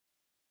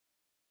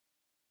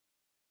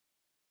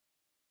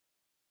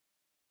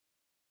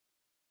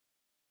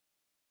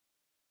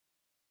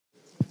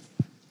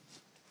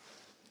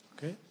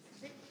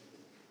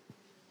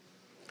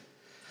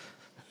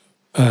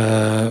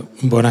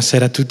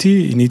Buonasera a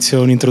tutti,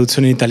 inizio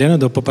un'introduzione in italiano,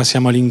 dopo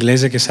passiamo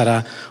all'inglese che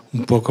sarà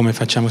un po' come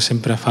facciamo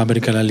sempre a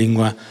Fabrica, la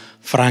lingua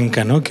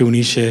franca, no? Che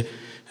unisce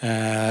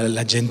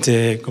la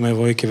gente come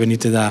voi che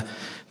venite da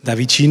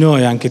vicino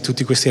e anche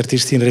tutti questi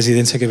artisti in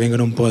residenza che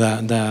vengono un po'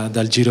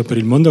 dal giro per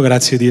il mondo.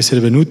 Grazie di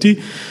essere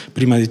venuti,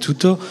 prima di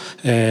tutto.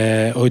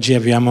 Oggi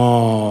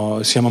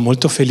siamo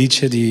molto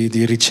felici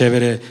di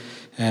ricevere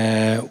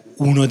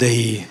uno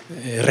dei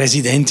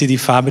residenti di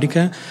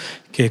Fabrica,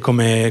 che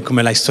come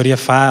la storia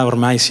fa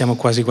ormai siamo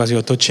quasi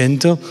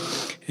 800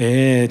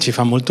 e ci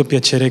fa molto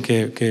piacere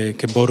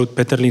che BORUT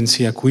Peterlin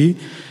sia qui,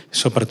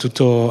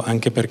 soprattutto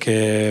anche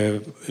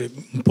perché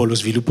un po' lo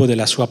sviluppo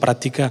della sua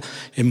pratica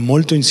è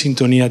molto in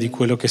sintonia di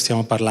quello che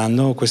stiamo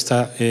parlando.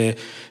 Questa è,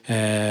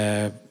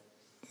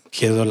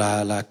 credo,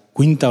 la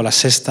quinta o la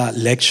sesta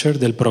lecture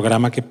del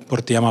programma che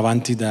portiamo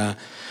avanti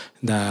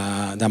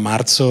da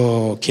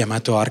marzo,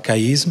 chiamato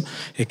Archaism,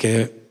 e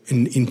che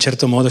in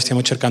certo modo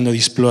stiamo cercando di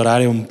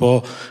esplorare un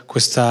po'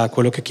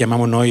 quello che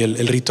chiamiamo noi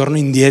il ritorno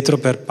indietro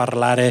per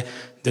parlare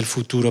del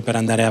futuro, per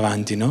andare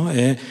avanti, no?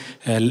 E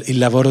il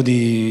lavoro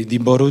di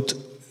BORUT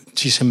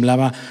ci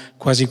sembrava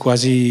quasi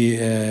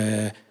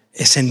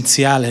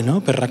essenziale,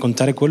 no? Per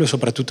raccontare quello e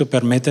soprattutto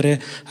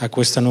permettere a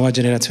questa nuova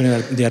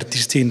generazione di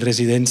artisti in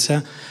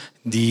residenza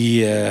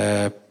di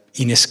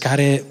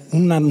innescare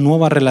una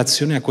nuova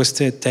relazione a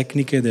queste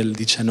tecniche del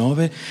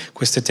 19,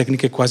 queste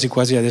tecniche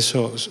quasi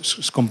adesso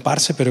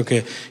scomparse, però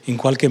che in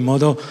qualche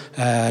modo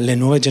le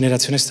nuove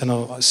generazioni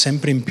stanno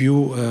sempre in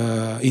più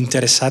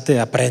interessate e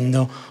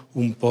aprendo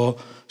un po'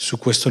 su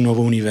questo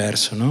nuovo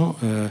universo, no?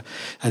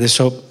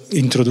 Adesso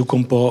introduco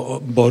un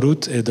po'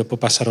 BORUT e dopo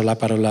passerò la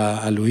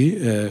parola a lui,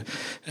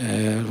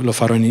 lo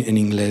farò in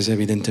inglese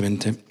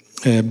evidentemente.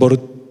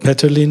 BORUT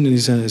Peterlin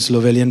is a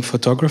Slovenian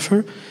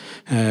photographer.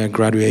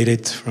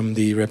 Graduated from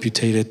the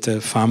reputed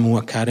FAMU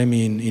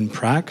Academy in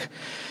Prague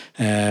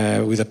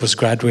with a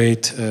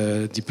postgraduate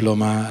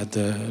diploma at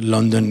the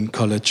London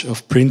College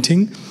of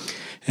Printing.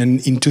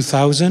 And in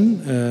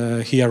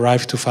 2000, he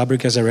arrived to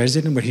Fabrica as a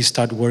resident, where he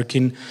started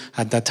working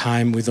at that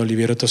time with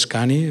Oliviero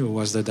Toscani, who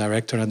was the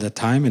director at that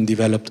time, and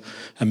developed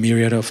a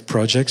myriad of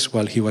projects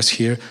while he was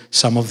here.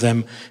 Some of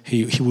them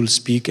he will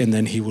speak, and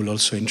then he will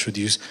also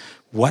introduce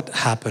what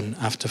happened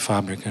after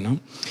Fabrica, no?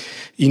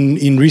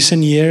 In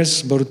recent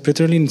years, BORUT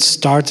Peterlin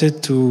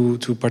started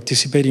to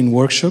participate in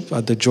workshops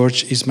at the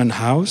George Eastman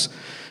House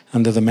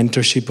under the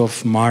mentorship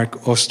of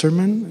Mark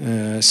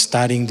Osterman,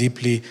 studying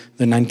deeply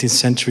the 19th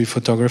century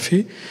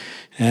photography,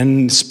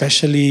 and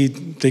especially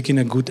taking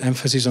a good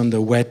emphasis on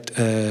the wet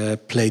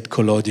plate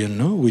collodion,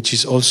 no? Which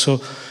is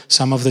also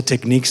some of the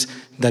techniques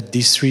that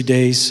these 3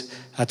 days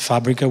at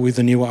Fabrica with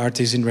the new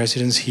artists in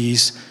residence,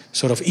 he's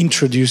sort of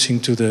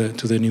introducing to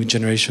the new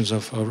generations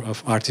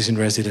of artists in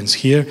residence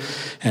here,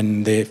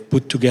 and they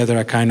put together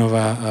a kind of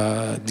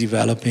a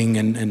developing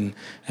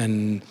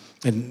and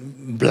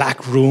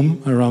black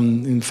room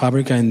around in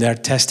Fabrica, and they're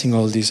testing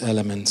all these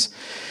elements.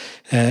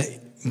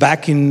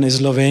 Back in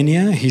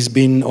Slovenia, he's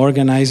been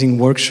organizing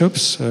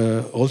workshops,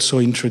 also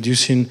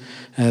introducing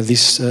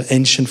these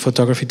ancient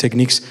photography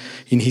techniques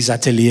in his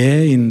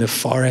atelier in the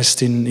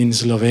forest in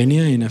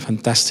Slovenia, in a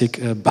fantastic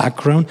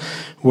background,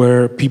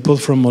 where people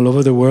from all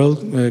over the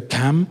world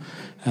come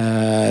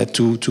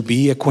to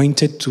be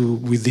acquainted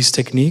with these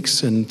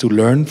techniques and to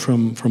learn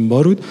from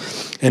BORUT.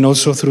 And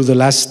also through the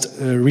last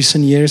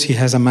recent years, he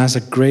has amassed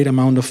a great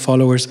amount of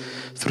followers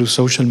through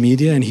social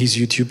media and his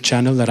YouTube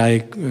channel that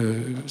I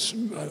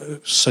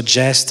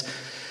suggest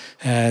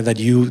that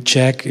you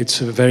check. It's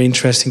very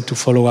interesting to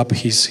follow up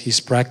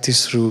his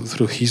practice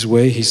through his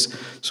way. He's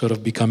sort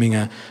of becoming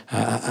a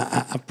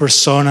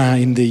persona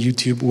in the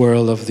YouTube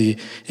world of the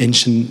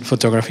ancient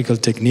photographical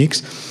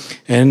techniques.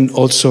 And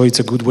also it's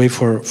a good way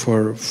for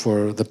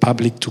the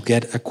public to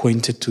get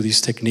acquainted to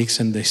these techniques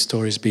and the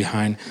stories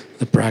behind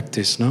the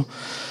practice, no?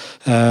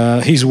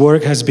 His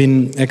work has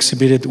been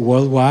exhibited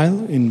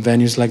worldwide in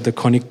venues like the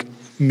Konik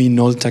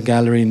Minolta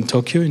Gallery in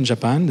Tokyo, in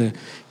Japan, the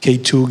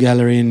K2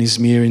 Gallery in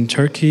Izmir in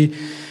Turkey,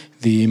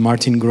 the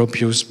Martin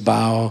Gropius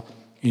Bau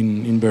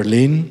in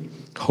Berlin,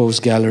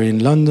 Host Gallery in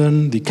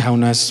London, the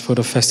Kaunas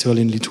Photo Festival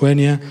in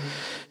Lithuania,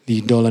 the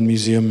Dolan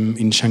Museum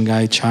in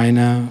Shanghai,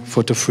 China,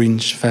 Photo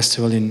Fringe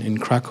Festival in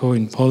Krakow,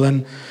 in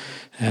Poland,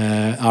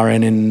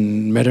 RN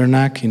in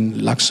Medernach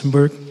in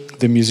Luxembourg,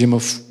 the Museum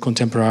of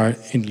Contemporary Art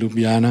in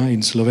Ljubljana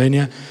in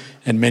Slovenia,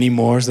 and many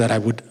more that I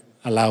would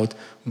allow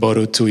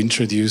BORUT to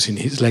introduce in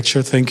his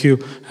lecture. Thank you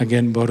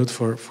again, BORUT,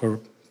 for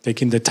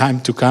taking the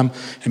time to come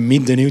and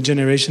meet the new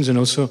generations and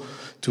also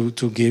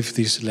to give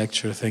this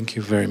lecture. Thank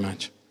you very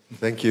much.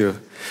 Thank you.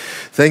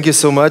 Thank you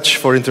so much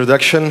for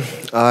introduction.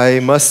 I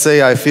must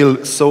say I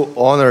feel so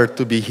honored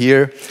to be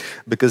here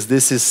because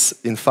this is,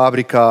 in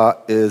Fabrica,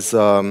 is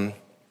a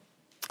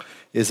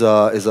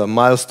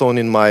milestone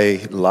in my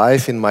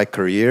life, in my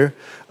career.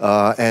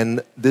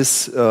 And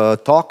this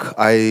talk,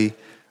 I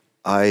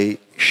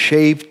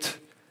shaped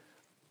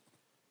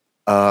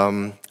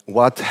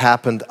what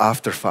happened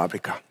after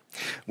Fabrica.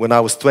 When I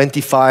was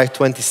 25,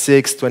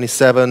 26,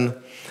 27,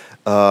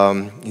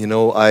 You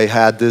know, I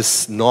had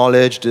this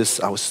knowledge, this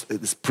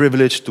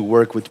privilege to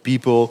work with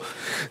people,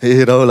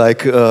 you know,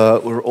 like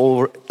we're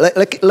all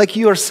like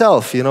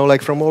yourself, you know,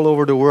 like from all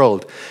over the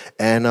world,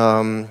 and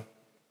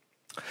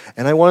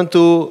I wanted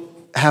to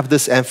have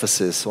this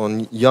emphasis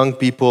on young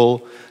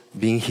people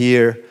being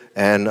here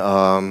and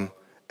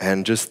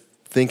just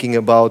thinking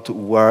about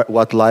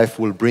what life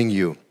will bring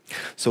you.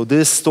 So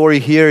this story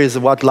here is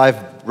what life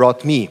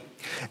brought me.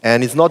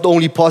 And it's not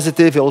only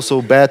positive,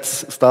 also bad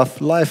stuff.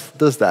 Life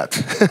does that.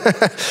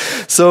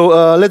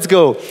 So let's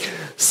go.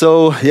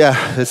 So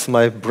yeah, it's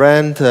my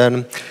brand.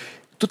 And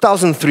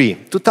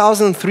 2003.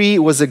 2003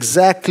 was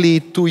exactly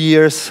 2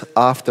 years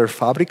after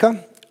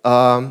Fabrica.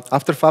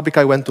 After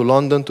Fabrica, I went to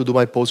London to do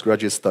my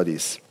postgraduate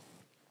studies.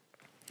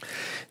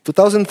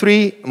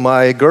 2003,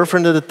 my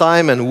girlfriend at the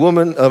time and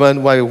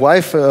my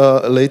wife,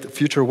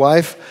 future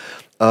wife,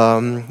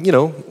 you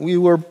know, we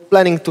were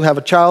planning to have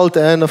a child,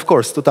 and of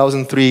course,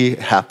 2003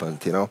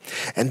 happened, you know.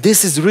 And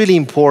this is really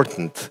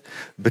important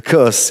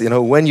because, you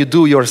know, when you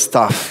do your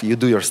stuff,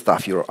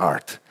 your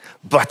art.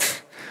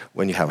 But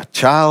when you have a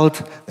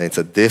child, then it's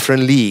a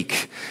different league.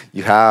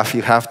 You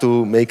have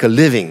to make a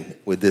living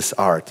with this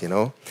art, you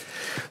know.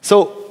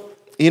 So,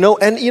 you know,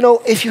 and you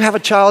know, if you have a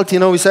child, you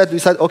know, we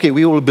said, okay,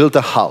 we will build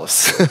a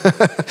house,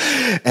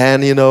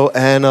 and you know,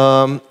 and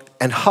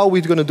how are we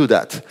going to do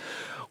that?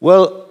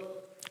 Well,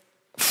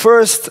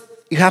 first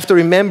you have to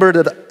remember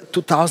that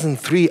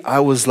 2003, I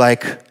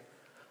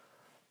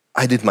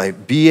did my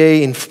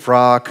BA in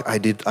Prague.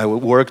 I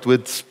worked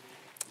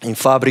in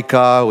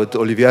Fabrica with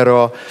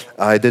Oliviero.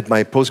 I did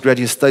my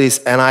postgraduate studies,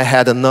 and I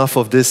had enough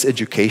of this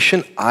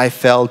education. I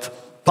felt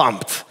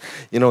pumped.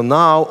 You know,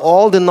 now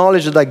all the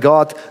knowledge that I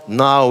got,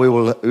 now we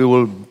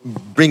will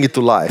bring it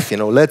to life. You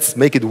know, let's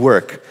make it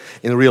work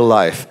in real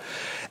life.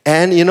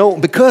 And you know,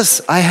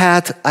 because I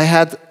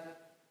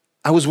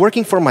was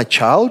working for my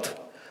child.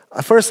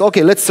 First,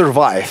 okay, let's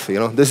survive. You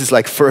know, this is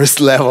like first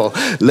level.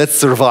 Let's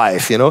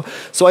survive. You know,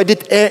 so I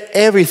did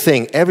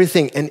everything,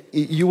 and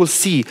you will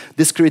see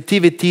this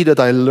creativity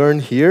that I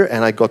learned here,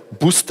 and I got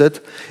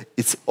boosted.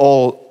 It's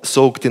all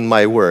soaked in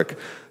my work.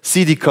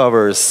 CD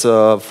covers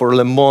for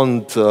Le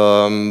Monde,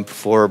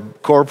 for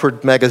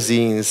corporate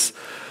magazines,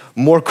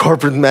 more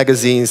corporate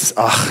magazines.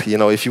 You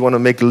know, if you want to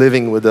make a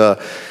living with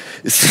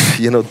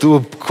you know, do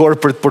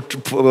corporate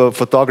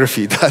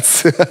photography.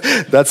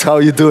 That's how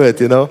you do it,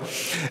 you know.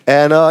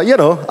 And you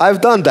know,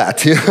 I've done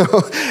that, you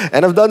know,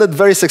 and I've done it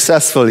very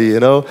successfully, you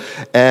know.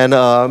 And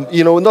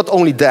you know, not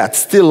only that,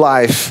 still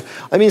life.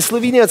 I mean,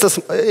 Slovenia,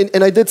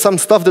 and I did some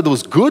stuff that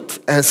was good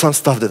and some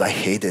stuff that I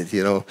hated,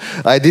 you know.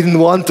 I didn't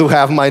want to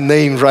have my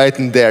name right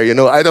in there, you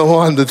know. I don't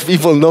want that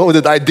people know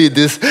that I did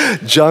this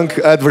junk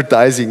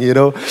advertising, you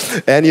know.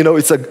 And you know,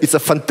 it's a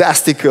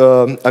fantastic.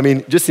 I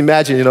mean, just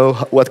imagine, you know,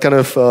 what kind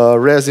of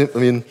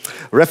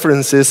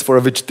references for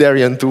a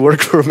vegetarian to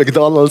work for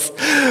McDonald's.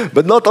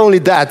 But not only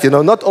that, you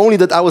know, not only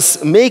that I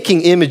was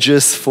making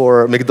images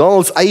for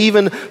McDonald's, I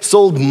even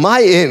sold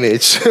my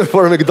image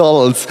for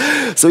McDonald's.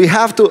 So you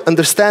have to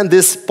understand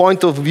this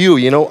point of view.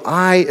 You know,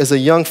 I, as a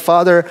young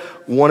father,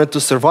 wanted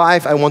to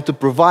survive. I want to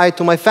provide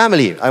to my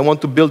family. I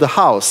want to build a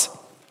house.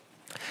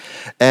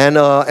 And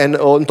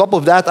on top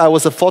of that, I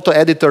was a photo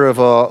editor of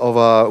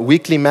a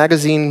weekly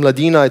magazine,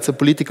 Mladina. It's a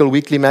political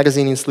weekly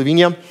magazine in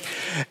Slovenia.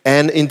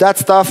 And in that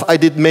stuff, I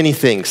did many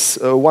things.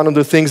 One of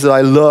the things that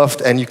I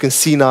loved, and you can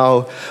see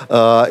now,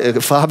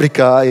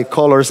 Fabrica, a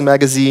Colors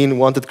magazine,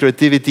 wanted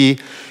creativity.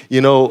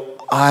 You know,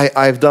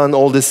 I've done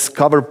all these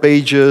cover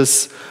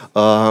pages,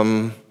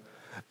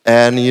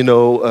 and, you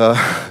know,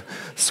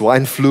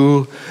 swine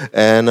flu,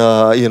 and,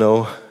 you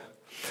know,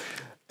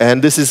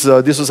 and this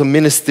was a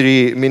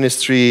minister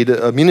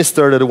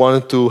that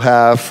wanted to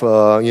have,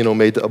 you know,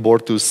 made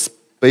abortus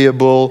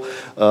payable,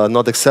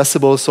 not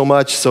accessible so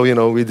much. So, you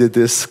know, we did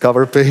this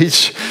cover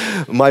page.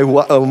 My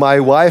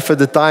wife at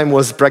the time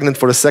was pregnant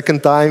for a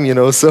second time, you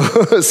know,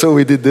 so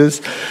we did this.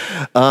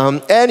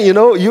 And, you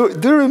know,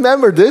 do you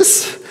remember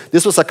this?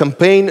 This was a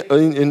campaign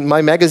in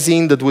my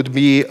magazine that would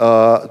be,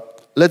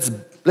 let's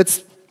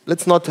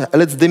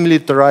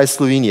demilitarize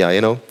Slovenia,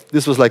 you know.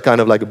 This was like kind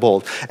of like a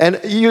bold. And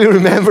you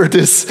remember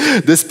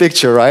this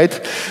picture, right?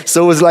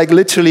 So it was like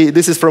literally,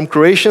 this is from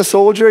Croatian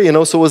soldier, you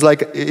know, so it was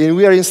like,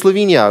 we are in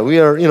Slovenia, we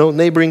are, you know,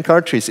 neighboring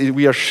countries,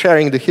 we are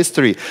sharing the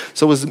history.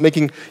 So it was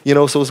making, you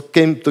know, so it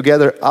came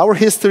together our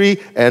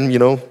history and, you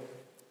know,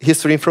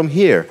 history from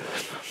here.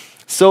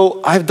 So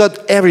I've done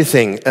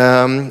everything.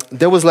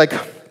 There was like,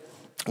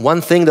 one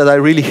thing that I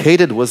really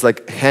hated was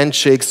like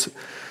handshakes,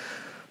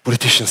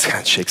 politicians'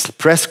 handshakes,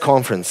 press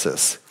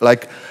conferences.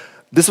 Like,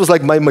 this was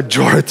like my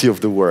majority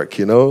of the work,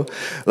 you know?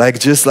 Like,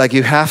 just like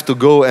you have to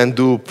go and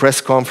do press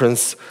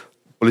conference,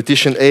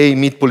 politician A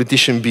meet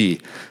politician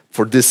B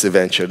for this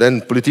adventure.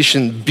 Then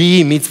politician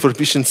B meets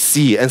politician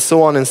C, and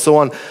so on and so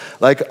on.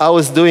 Like, I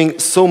was doing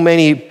so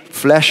many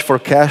flash for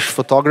cash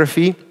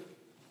photography.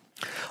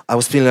 I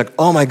was feeling like,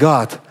 oh my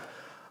God,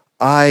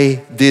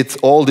 I did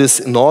all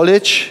this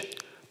knowledge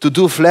to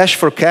do flash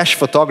for cash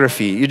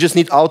photography. You just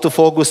need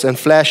autofocus and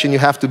flash and you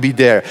have to be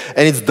there.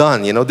 And it's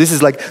done, you know. This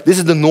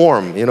is the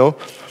norm, you know.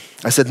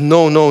 I said,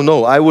 no, no,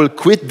 no, I will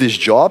quit this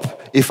job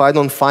if I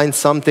don't find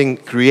something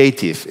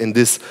creative in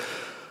this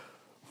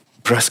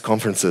press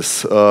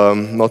conferences,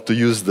 not to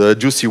use the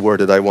juicy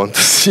word that I want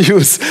to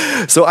use.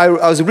 So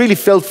I really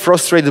felt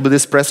frustrated with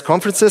these press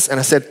conferences, and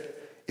I said,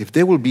 if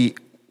there will be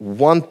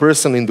one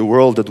person in the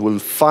world that will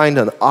find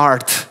an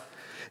art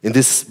in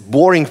these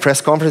boring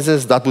press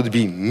conferences, that would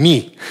be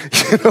me.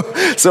 You know?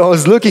 So I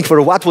was looking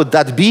for what would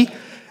that be,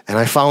 and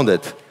I found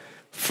it.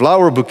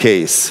 Flower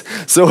bouquets.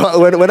 So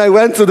when I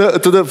went to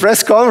the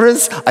press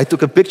conference, I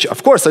took a picture.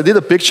 Of course, I did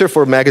a picture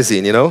for a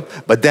magazine, you know,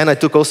 but then I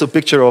took also a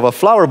picture of a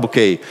flower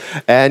bouquet.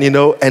 And, you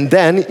know, and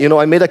then, you know,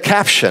 I made a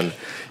caption.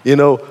 You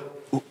know,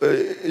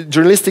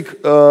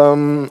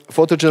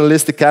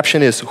 photojournalistic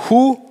caption is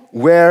who,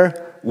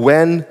 where,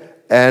 when,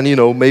 and, you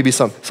know, maybe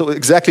some. So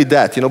exactly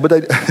that, you know, but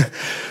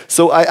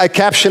I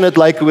captioned it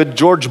like with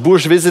George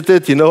Bush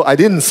visited, you know. I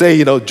didn't say,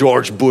 you know,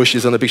 George Bush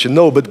is on the picture.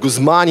 No, but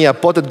Guzmania,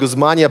 potted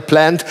Guzmania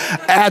plant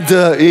at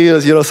the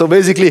ears, you know. So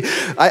basically,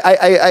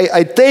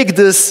 I take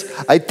this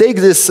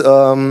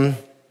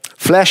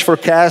flash for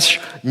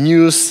cash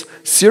news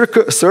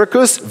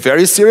circus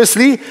very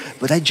seriously,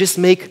 but I just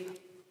make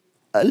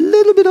a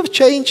little bit of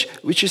change,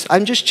 which is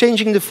I'm just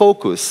changing the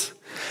focus.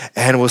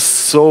 And it was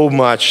so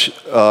much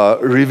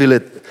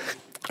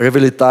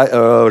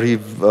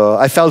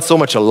I felt so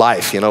much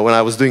alive, you know, when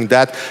I was doing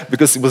that,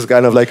 because it was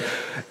kind of like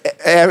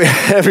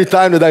every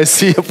time that I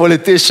see a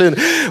politician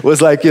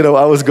was like, you know,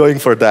 I was going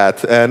for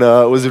that. And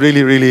it was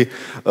really, really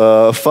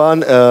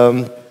fun.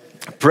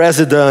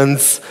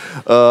 Presidents,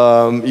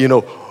 you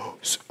know,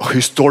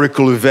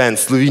 historical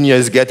events. Slovenia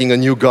is getting a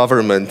new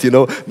government, you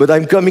know. But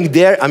I'm coming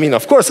there. I mean,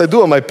 of course, I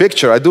do my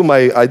picture. I do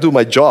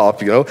my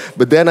job, you know.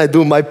 But then I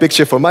do my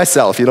picture for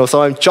myself, you know.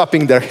 So I'm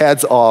chopping their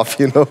heads off,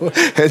 you know,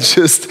 and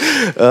just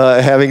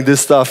having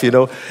this stuff, you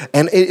know.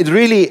 And it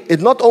really,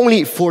 not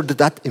only for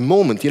that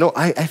moment, you know.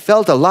 I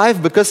felt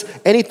alive because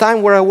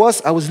anytime where I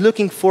was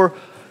looking for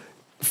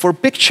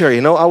picture,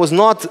 you know. I was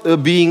not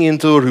being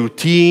into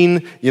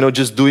routine, you know,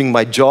 just doing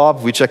my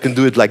job, which I can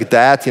do it like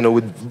that, you know,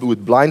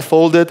 with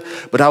blindfolded.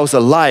 But I was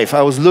alive.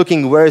 I was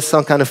looking where is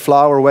some kind of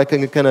flower, what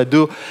can I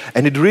do,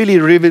 and it really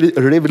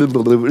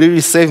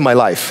saved my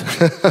life.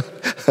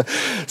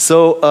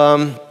 So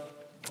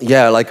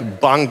yeah,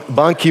 like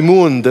Ban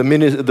Ki-moon,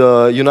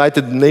 the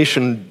United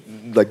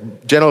Nations like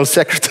General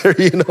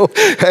Secretary, you know,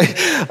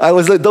 I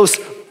was like those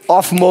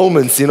off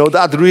moments, you know,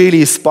 that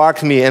really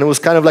sparked me. And it was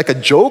kind of like a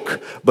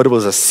joke, but it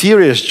was a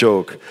serious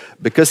joke.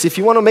 Because if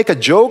you want to make a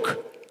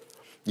joke,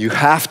 you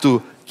have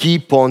to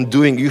keep on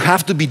doing, you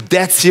have to be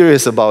that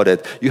serious about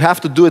it. You have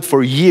to do it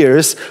for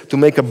years to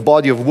make a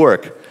body of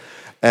work.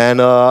 And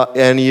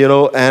you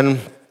know, and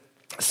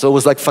so it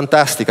was like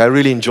fantastic. I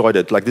really enjoyed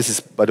it. Like, this is,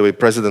 by the way,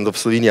 President of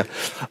Slovenia.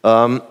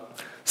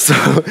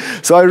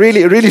 So I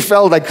really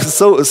felt like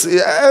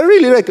I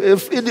really like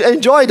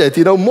enjoyed it,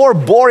 you know. More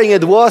boring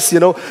it was, you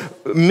know,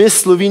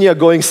 Miss Slovenia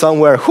going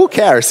somewhere, who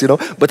cares, you know.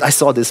 But I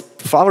saw this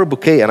flower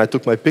bouquet and I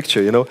took my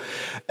picture, you know.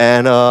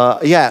 And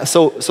yeah,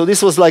 so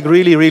this was like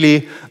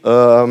really,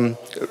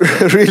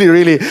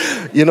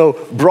 you know,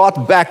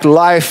 brought back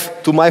life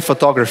to my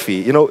photography.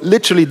 You know,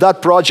 literally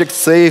that project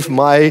saved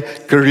my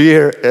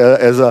career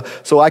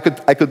so I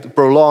could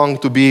prolong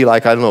to be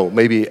like, I don't know,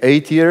 maybe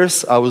 8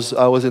 years. I was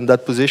in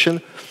that position.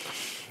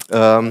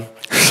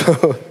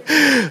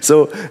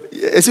 So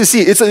as you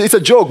see, it's a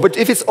joke. But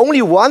if it's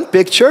only one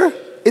picture,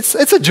 it's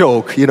a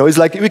joke. You know, it's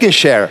like we can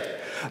share.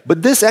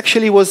 But this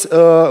actually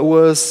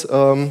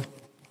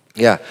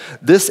yeah,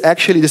 this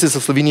is a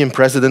Slovenian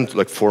president,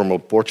 like formal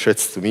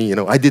portraits to me, you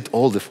know. I did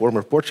all the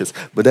former portraits,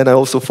 but then I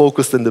also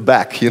focused in the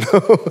back, you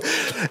know.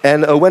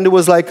 And when there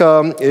was like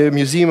a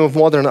Museum of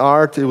Modern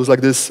Art, it was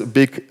like this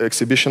big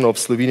exhibition of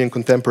Slovenian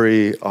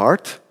contemporary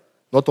art,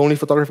 not only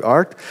photography,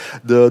 art.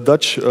 The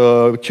Dutch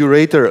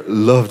curator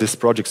loved this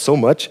project so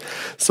much.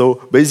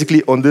 So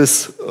basically on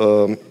this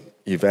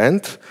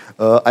event,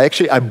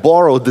 I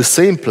borrowed the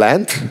same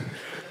plant.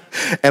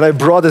 And I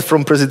brought it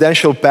from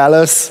Presidential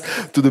Palace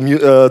to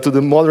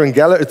the modern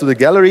gallery, to the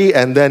gallery,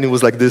 and then it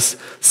was like this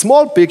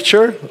small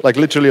picture, like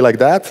literally like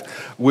that,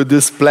 with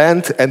this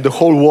plant, and the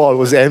whole wall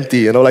was empty.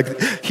 You know, like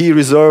he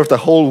reserved a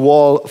whole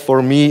wall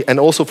for me, and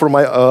also for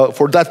my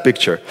for that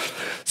picture.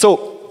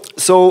 So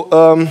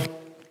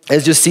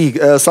as you see,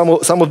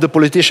 some of the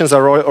politicians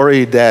are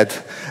already dead,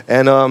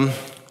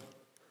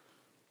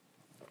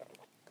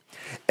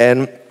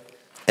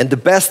 and the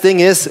best thing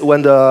is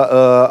when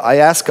I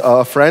asked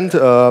a friend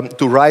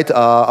to write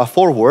a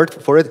foreword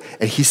for it,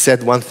 and he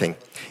said one thing.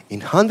 In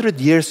 100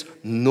 years,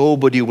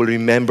 nobody will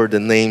remember the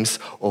names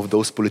of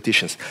those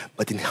politicians.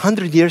 But in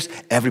 100 years,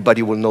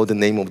 everybody will know the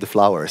name of the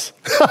flowers.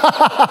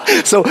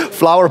 So,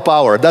 Flower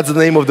Power, that's the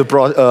name of the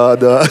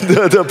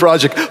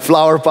project,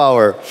 Flower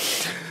Power.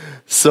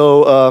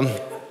 So,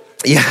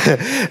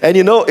 yeah, and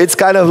you know, it's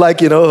kind of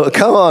like, you know,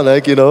 come on,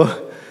 like, you know,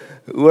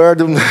 where are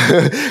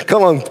the,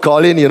 come on,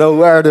 Colin,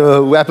 where are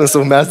the weapons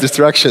of mass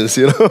destructions,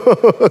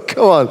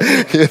 come on,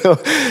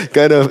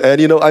 kind of,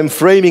 and I'm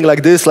framing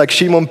like this, like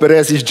Shimon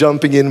Peres is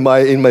jumping in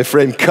my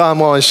frame.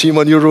 Come on,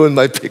 Shimon, you ruined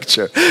my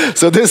picture.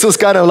 So this was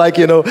kind of like,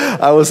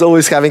 I was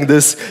always having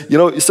this,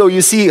 so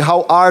you see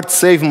how art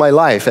saved my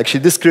life.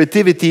 Actually, this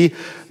creativity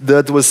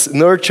that was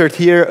nurtured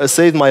here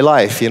saved my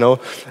life,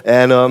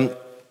 and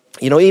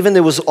even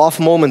there was off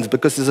moments,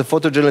 because as a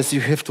photojournalist, you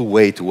have to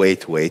wait.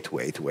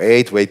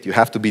 You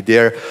have to be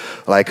there,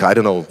 like, I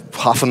don't know,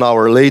 half an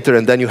hour later,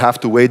 and then you have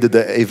to wait that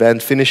the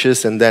event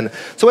finishes, and then,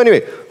 so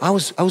anyway, I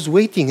was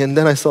waiting, and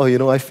then I saw,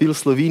 I feel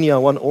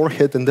Slovenia, one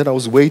orchid, and then I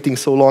was waiting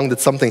so long that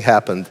something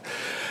happened.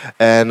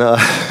 And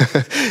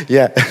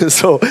yeah,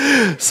 so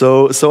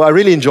I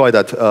really enjoyed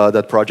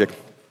that project.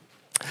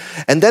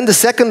 And then the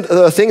second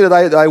thing that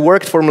I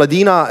worked for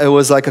Mladina, it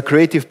was like a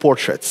creative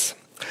portraits.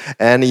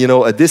 And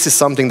this is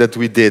something that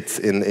we did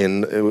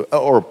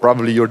or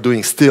probably you're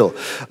doing still.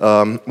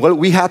 Well,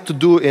 we had to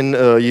do in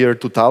year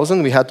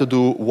 2000, we had to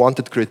do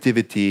wanted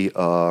creativity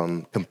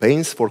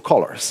campaigns for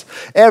colors.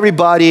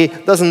 Everybody,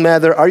 doesn't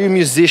matter, are you a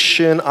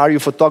musician, are you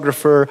a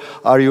photographer,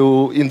 are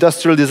you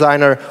industrial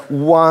designer,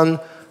 1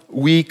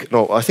 week,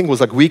 no, I think it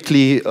was like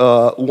weekly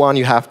one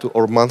you have to,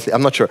 or monthly,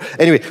 I'm not sure.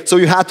 Anyway, so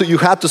you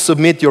had to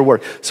submit your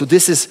work. So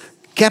this is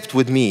kept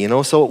with me,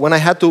 So when I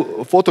had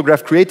to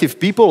photograph creative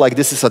people, like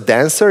this is a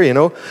dancer,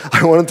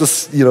 I wanted to,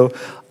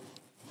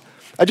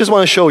 I just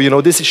want to show,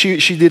 this.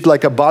 She did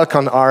like a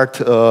Balkan art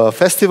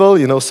festival,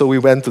 So we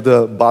went to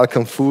the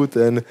Balkan food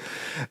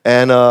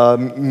and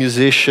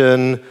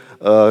musician,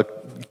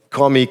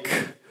 comic.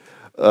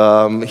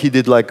 He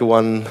did like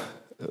one.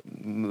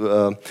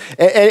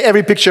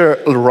 Every picture,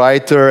 a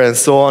writer and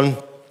so on,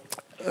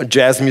 a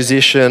jazz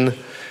musician.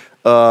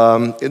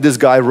 This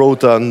guy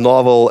wrote a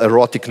novel,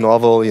 erotic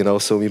novel,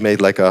 so we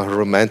made like a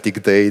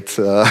romantic date.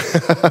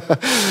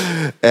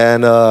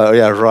 And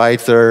yeah,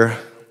 writer.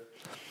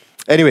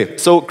 Anyway,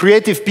 so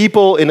creative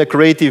people in a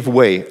creative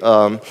way.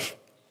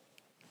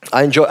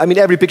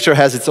 Every picture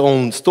has its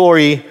own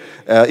story,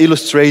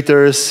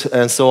 illustrators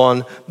and so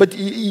on. But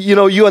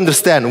you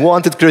understand,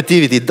 wanted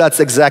creativity, that's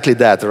exactly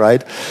that,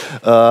 right?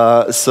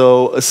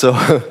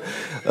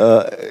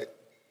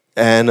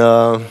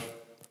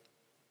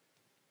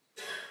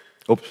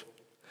 Oops.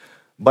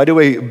 By the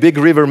way, Big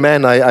River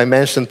Man, I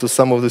mentioned to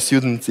some of the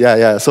students,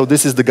 yeah. So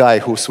this is the guy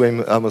who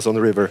swam Amazon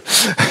River.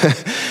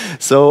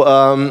 So,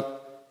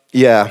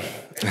 yeah.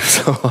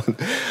 So,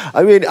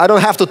 I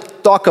don't have to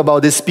talk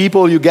about these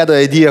people. You get the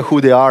idea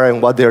who they are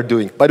and what they're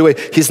doing. By the way,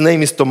 his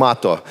name is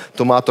Tomato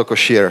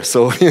Koshir.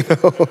 So,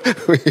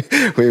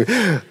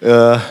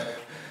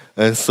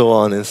 and so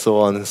on, and so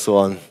on, and so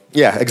on.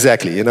 Yeah,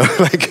 exactly,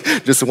 like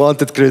just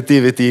wanted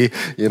creativity,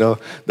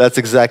 that's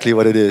exactly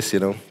what it is,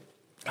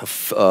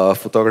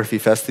 Photography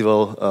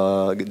festival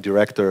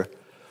director.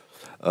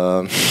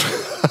 Yeah,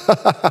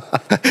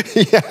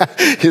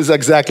 it's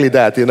exactly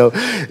that,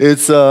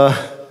 It's...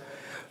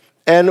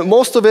 And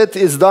most of it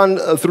is done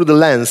through the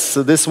lens.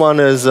 So this one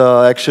is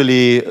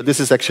this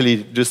is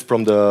actually just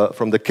from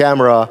the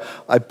camera.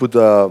 I put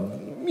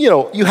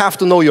you have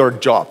to know your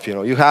job.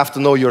 You have to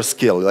know your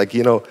skill. Like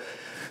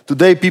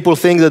today people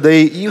think that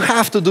you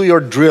have to do your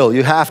drill.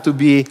 You have to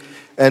be.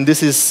 And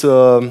this is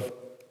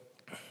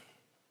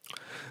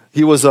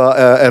he was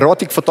an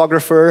erotic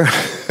photographer.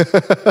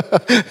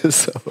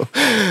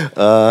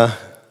 So.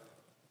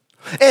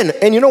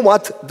 And you know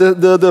what?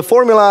 The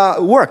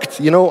formula worked.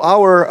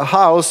 Our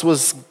house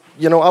was,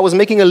 I was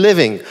making a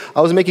living.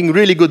 I was making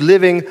really good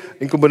living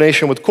in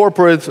combination with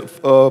corporate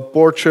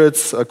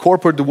portraits,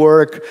 corporate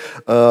work,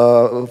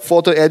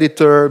 photo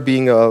editor,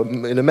 being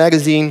in a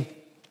magazine,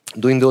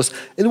 doing those.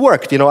 It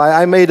worked.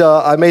 I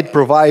made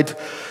provide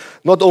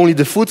not only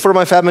the food for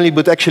my family,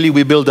 but actually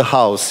we built a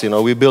house.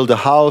 We built a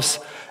house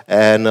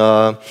and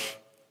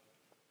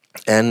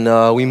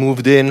we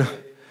moved in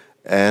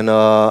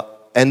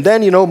and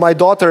then, my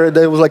daughter,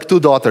 there was like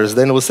 2 daughters.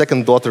 Then the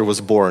second daughter was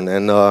born.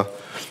 And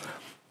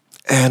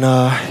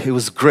it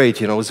was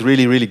great, It was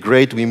really, really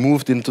great. We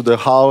moved into the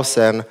house,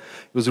 and it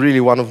was really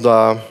one of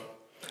the,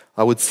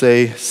 I would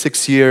say,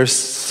 6 years,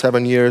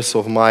 7 years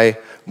of my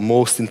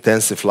most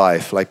intensive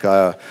life. Like,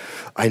 I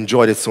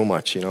enjoyed it so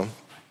much,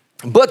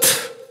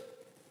 But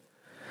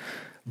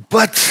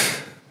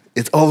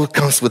it all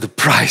comes with a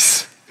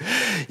price.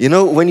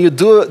 When you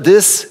do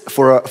this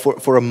for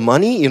a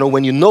money,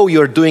 when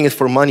you're doing it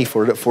for money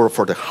for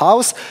the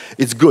house,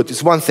 it's good.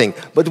 It's one thing.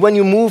 But when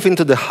you move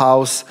into the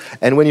house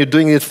and when you're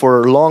doing it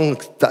for a long,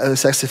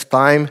 excessive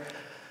time,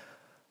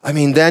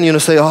 then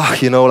say,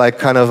 like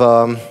kind of.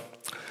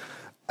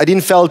 I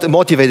didn't felt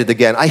motivated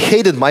again. I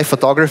hated my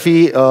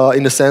photography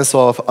in the sense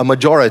of a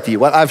majority.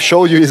 What I've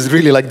showed you is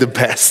really like the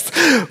best.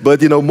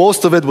 But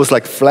most of it was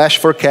like flash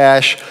for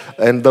cash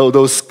and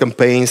those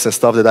campaigns and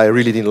stuff that I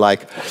really didn't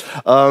like.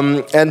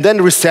 And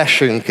then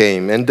recession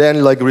came. And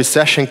then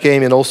recession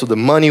came and also the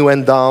money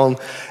went down.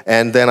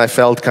 And then I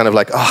felt kind of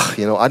like, I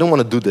don't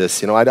want to do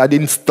this. I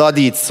didn't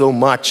study it so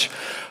much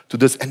to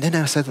this. And then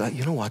I said,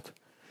 you know what?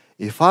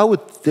 if I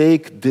would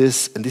take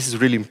this, and this is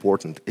really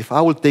important, if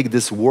I would take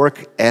this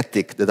work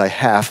ethic that I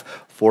have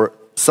for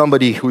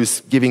somebody who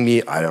is giving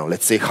me, I don't know,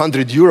 let's say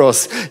 100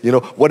 euros,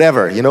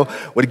 whatever,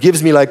 what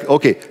gives me like,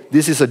 okay,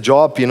 this is a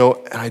job, and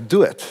I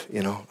do it,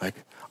 like,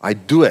 I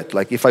do it.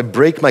 Like, if I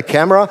break my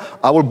camera,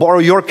 I will borrow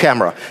your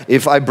camera.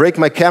 If I break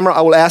my camera,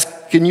 I will ask,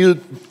 can you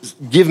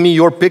give me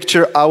your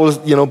picture? I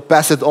will,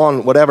 pass it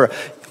on, whatever.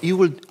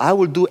 I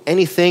will do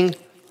anything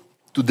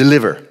to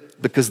deliver,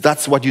 because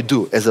that's what you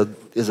do as a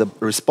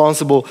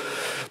responsible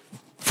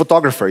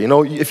photographer.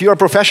 If you're a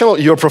professional,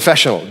 you're a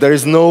professional. There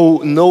is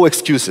no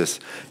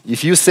excuses.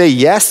 If you say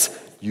yes,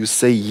 you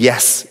say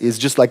yes. It's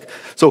just like,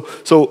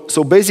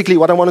 so basically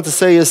what I wanted to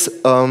say is,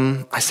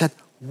 I said,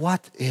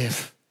 what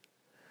if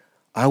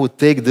I would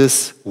take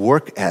this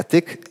work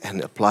ethic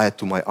and apply it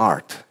to my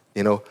art?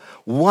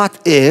 What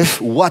if?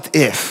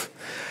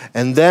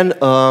 And then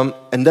I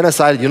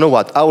decided, you know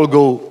what? I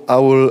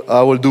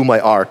will do my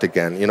art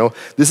again.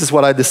 This is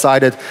what I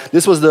decided.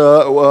 This was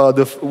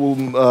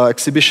the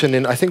exhibition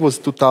in, I think it was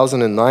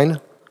 2009.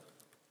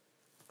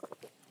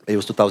 It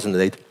was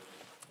 2008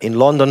 in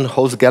London,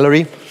 Host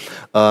Gallery.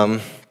 And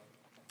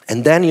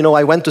then,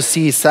 I went to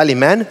see Sally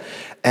Mann.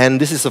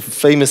 And this is a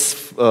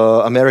famous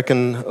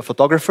American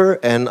photographer,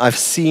 and I've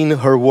seen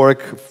her work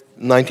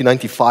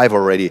 1995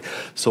 already.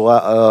 So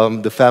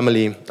the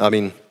family,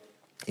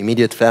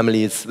 immediate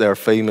family, it's their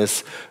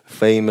famous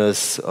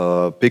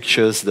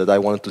pictures that I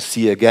wanted to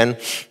see again.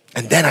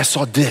 And then I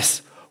saw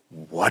this.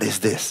 What is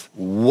this?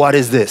 What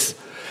is this?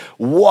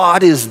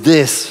 What is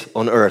this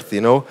on earth,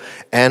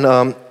 And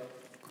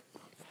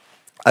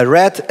I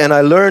read and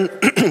I learned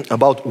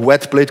about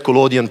wet plate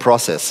collodion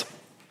process.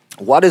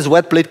 What is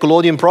wet plate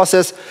collodion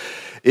process?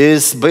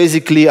 Is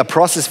basically a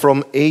process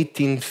from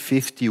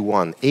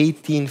 1851.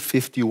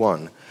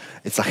 1851.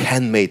 It's a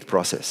handmade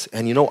process.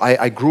 And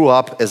I grew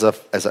up as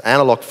an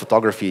analog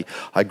photography.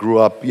 I grew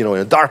up, in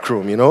a dark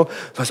room, So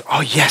I said,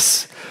 oh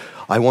yes,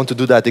 I want to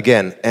do that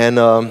again.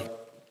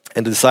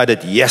 And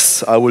decided,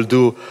 yes, I will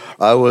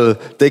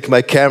take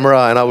my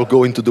camera and I will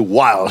go into the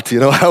wild,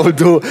 I will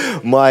do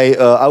my,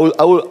 I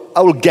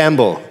will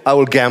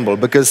gamble,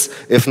 because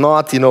if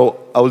not,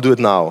 I will do it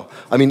now.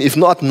 If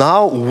not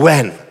now,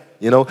 when?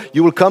 You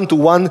will come to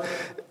one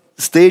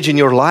stage in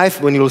your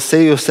life when you will say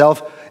to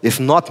yourself, if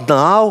not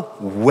now,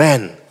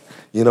 when?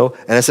 And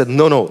I said,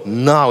 no,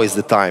 now is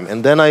the time.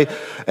 And then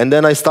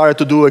I started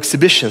to do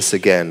exhibitions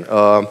again,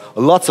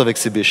 lots of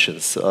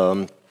exhibitions.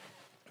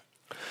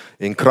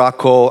 In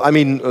Krakow,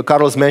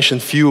 Carlos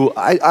mentioned few.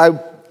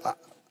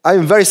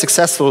 I'm very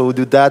successful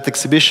with that,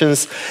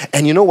 exhibitions.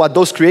 And you know what?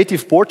 Those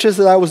creative portraits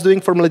that I was doing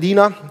for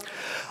Mladina,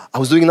 I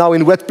was doing now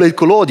in wet plate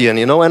collodion,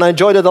 and I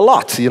enjoyed it a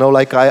lot.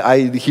 Like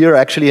I here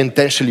actually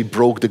intentionally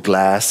broke the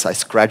glass, I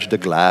scratched the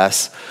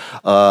glass,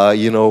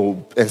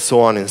 and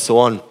so on and so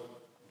on.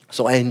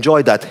 So I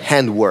enjoyed that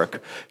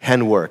handwork.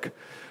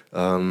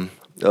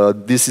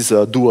 This is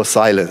a duo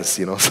silence,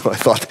 so I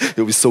thought it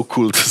would be so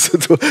cool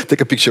to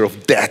take a picture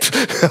of that.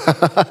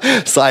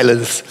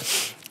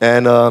 Silence.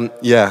 And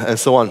and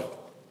so on.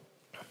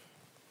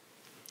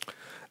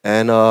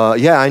 And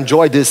I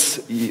enjoy this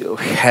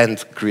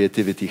hand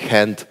creativity,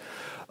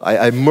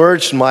 I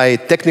merged my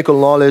technical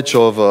knowledge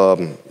of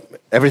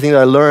everything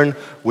that I learned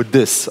with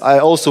this. I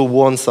also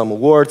won some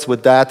awards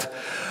with that.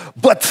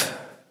 But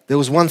there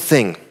was one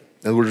thing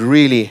that would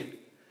really,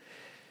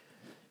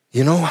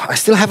 I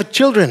still have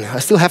children. I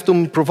still have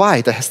to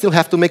provide. I still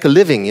have to make a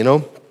living,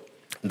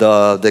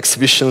 The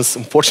exhibitions,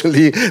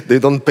 unfortunately, they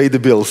don't pay the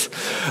bills.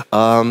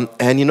 And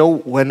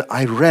when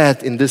I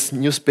read in this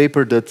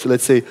newspaper that,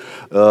 let's say,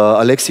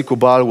 Alexei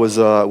Kubal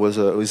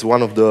was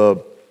one of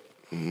the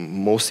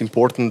most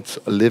important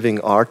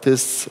living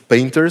artists,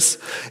 painters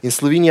in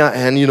Slovenia,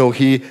 and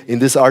he in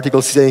this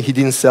article saying he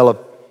didn't sell a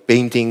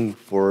painting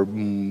for a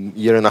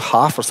year and a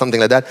half or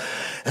something like that.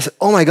 I said,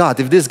 oh my God,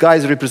 if this guy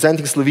is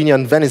representing Slovenia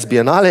in Venice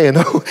Biennale,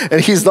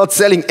 and he's not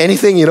selling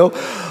anything,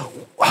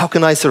 how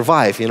can I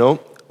survive,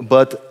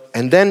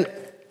 And then,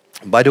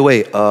 by the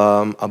way,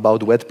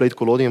 about wet plate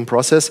collodion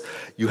process,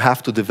 you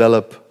have to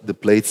develop the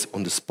plates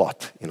on the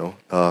spot,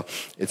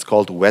 It's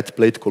called wet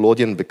plate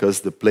collodion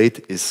because the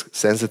plate is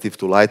sensitive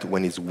to light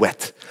when it's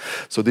wet.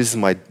 So this is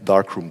my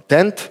darkroom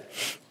tent.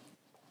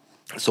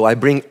 So I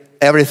bring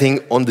everything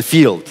on the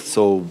field.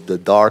 So the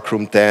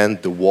darkroom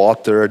tent, the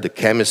water, the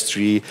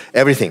chemistry,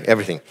 everything.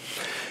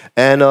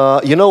 And,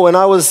 when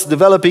I was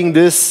developing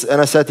this, and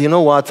I said, you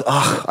know what,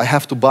 I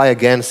have to buy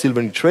again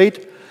silver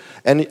nitrate.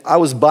 And I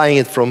was buying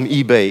it from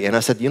eBay. And I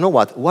said, you know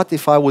what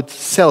if I would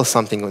sell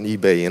something on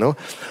eBay,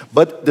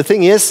 But the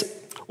thing is,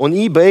 on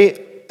eBay,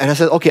 and I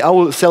said, okay, I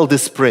will sell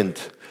this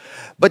print.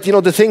 But,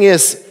 the thing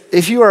is,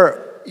 if you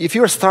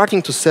are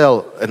starting to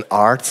sell an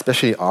art,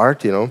 especially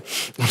art,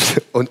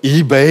 on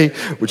eBay,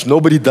 which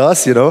nobody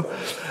does,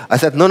 I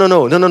said, no.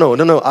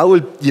 I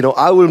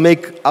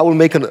will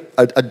make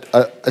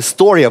a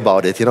story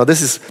about it.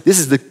 This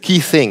is the key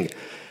thing.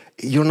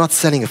 You're not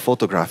selling a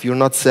photograph. You're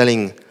not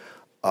selling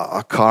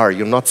a car.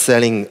 You're not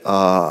selling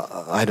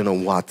I don't know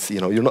what.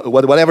 You're not,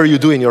 whatever you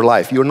do in your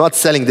life. You're not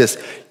selling this.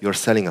 You're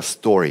selling a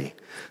story.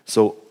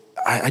 So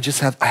I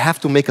have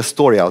to make a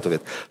story out of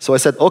it. So I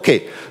said,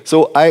 okay.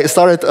 So I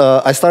started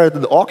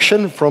the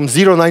auction from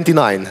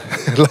 $0.99,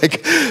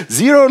 like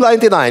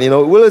 $0.99. You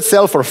know, will it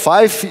sell for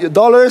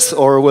 $5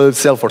 or will it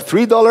sell for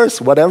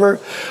 $3? Whatever.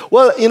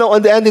 Well, you know,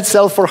 in the end, it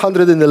sold for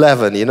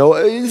 111. You know,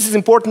 this is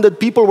important that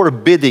people were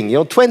bidding. You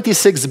know,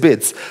 26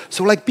 bids.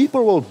 So like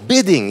people were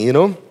bidding. You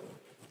know,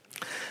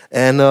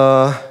 and.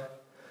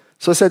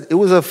 So I said, it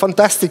was a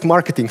fantastic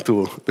marketing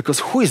tool, because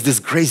who is this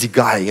crazy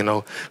guy, you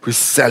know, who's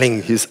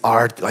selling his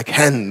art, like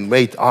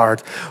handmade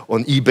art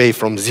on eBay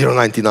from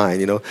 $0.99,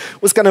 you know?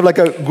 It was kind of like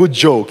a good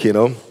joke, you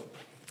know?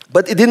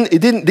 But it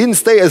didn't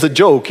stay as a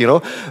joke, you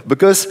know?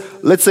 Because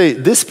let's say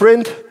this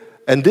print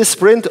and this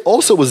print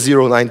also was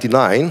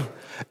 $0.99.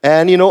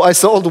 And, you know, I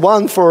sold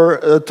one for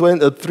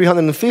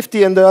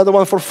 350 and the other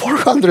one for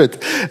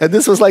 400. And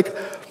this was like,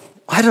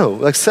 I don't know,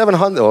 like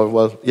 700, or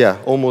well, yeah,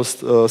 almost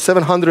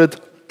 700.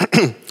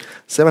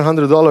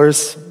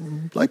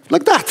 $700, like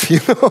that, you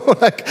know.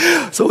 Like,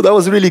 so that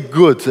was really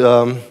good.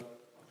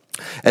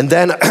 And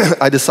then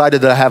I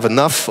decided that I have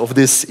enough of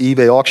these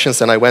eBay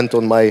auctions, and I went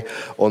on my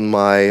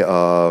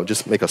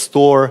just make a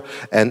store.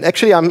 And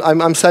actually,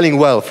 I'm selling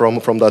well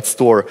from that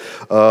store.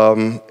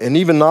 And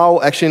even now,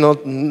 actually,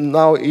 not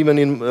now even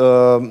in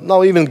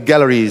now even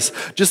galleries.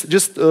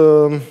 Just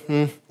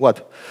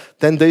what?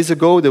 10 days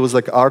ago, there was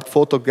like art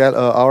photo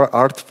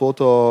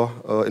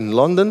in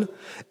London.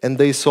 And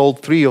they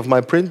sold 3 of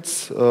my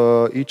prints.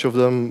 Each of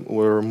them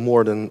were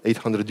more than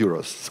 800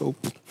 euros. So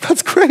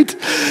that's great.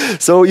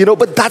 So, you know,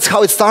 but that's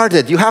how it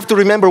started. You have to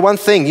remember one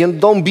thing. You know,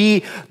 don't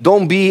be,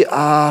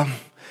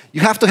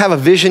 you have to have a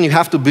vision. You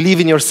have to believe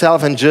in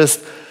yourself and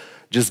just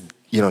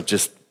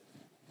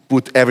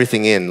put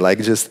everything in,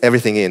 like just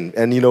everything in.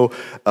 And, you know,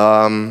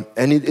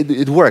 and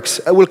it works.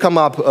 I will come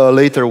up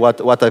later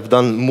what I've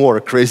done more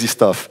crazy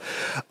stuff.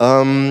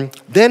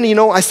 Then, you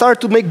know, I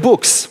started to make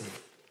books.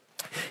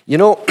 You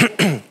know,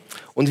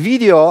 on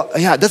video,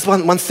 yeah, that's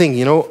one thing,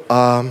 you know.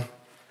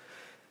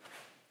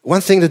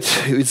 One thing that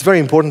it's very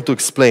important to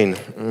explain.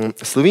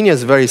 Slovenia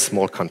is a very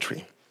small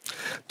country,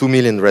 2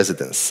 million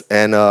residents.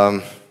 And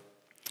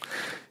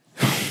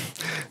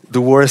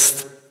the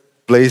worst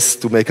place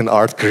to make an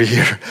art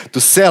career, to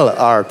sell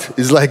art,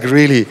 is like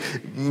really,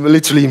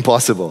 literally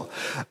impossible.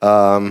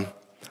 So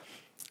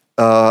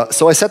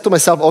I said to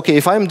myself, okay,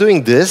 if I'm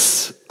doing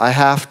this, I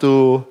have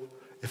to...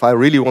 If I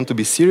really want to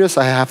be serious,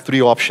 I have 3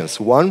 options.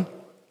 1,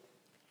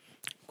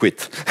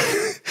 quit.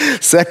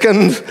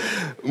 Second,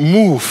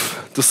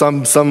 move to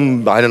some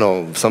I don't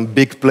know, some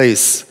big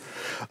place,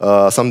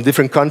 some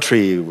different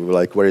country,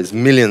 like where is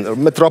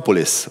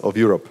metropolis of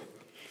Europe.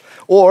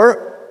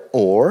 Or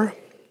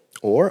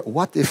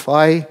what if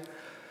I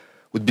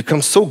would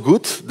become so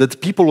good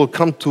that people will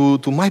come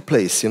to my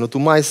place, you know, to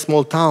my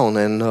small town,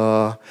 and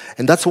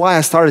that's why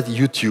I started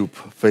YouTube,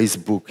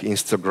 Facebook,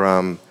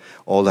 Instagram,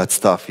 all that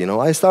stuff, you know.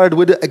 I started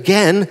with,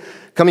 again,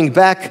 coming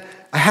back,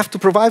 I have to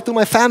provide to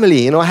my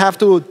family, you know. I have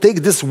to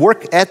take this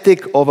work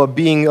ethic of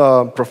being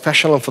a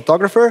professional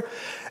photographer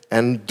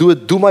and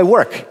do my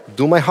work,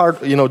 do my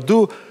hard, you know,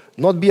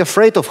 not be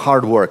afraid of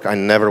hard work. I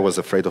never was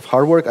afraid of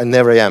hard work, I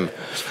never am.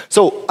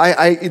 So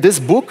this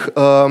book,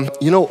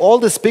 you know, all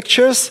these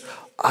pictures,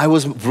 I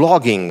was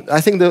vlogging. I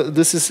think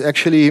this is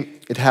actually,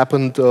 it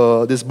happened,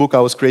 this book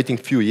I was creating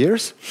a few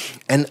years.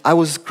 And I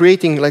was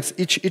creating, like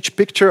each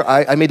picture,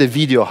 I made a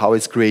video how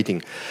it's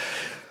creating.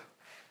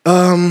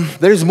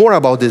 There is more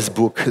about this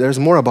book. There's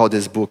more about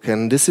this book.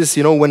 And this is,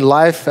 you know, when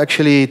life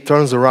actually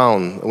turns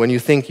around, when you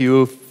think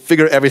you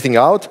figure everything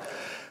out,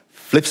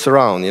 flips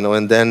around, you know,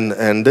 and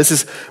this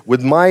is,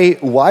 with my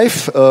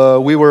wife,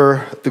 we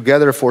were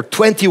together for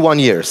 21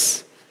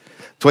 years.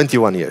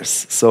 21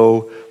 years.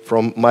 So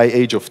from my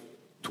age of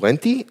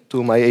 20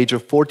 to my age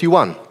of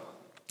 41,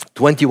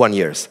 21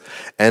 years.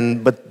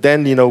 But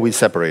then, you know, we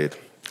separated.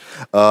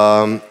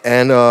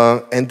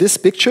 And these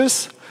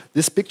pictures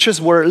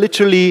were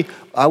literally,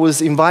 I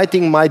was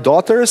inviting my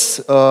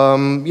daughters,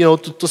 you know,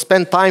 to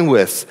spend time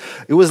with.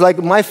 It was like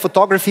my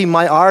photography,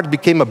 my art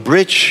became a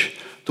bridge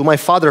to my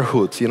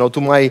fatherhood, you know, to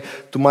my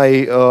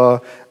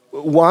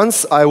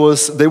once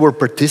they were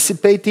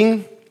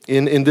participating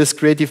in this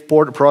creative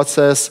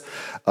process.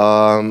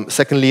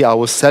 Secondly, I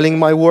was selling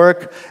my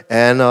work,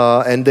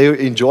 and they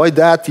enjoyed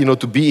that, you know,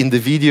 to be in the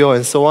video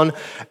and so on.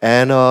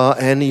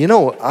 And you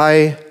know,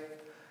 I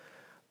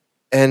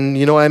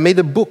made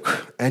a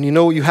book. And you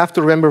know, you have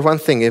to remember one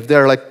thing. If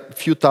there are like a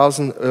few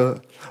thousand,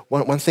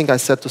 one thing I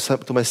said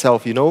to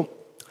myself, you know,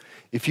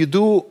 if you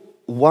do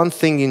one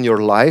thing in your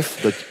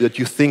life that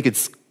you think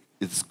it's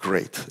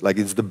great, like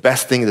it's the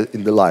best thing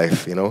in the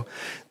life, you know,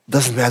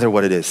 doesn't matter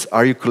what it is.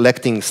 Are you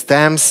collecting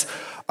stamps?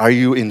 Are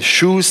you in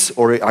shoes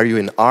or are you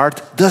in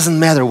art? Doesn't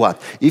matter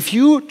what. If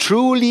you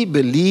truly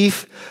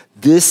believe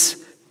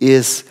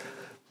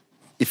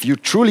if you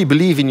truly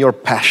believe in your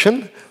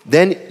passion,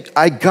 then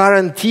I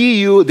guarantee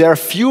you there are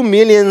few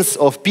millions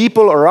of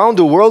people around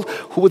the world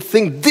who would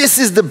think this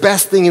is the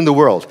best thing in the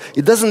world.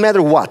 It doesn't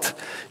matter what.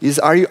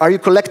 Are you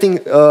collecting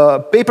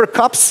paper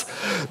cups?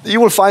 You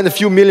will find a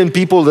few million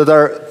people that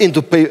are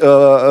into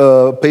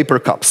paper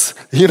cups.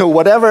 You know,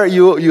 whatever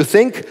you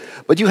think,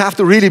 but you have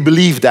to really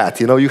believe that.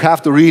 You know, you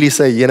have to really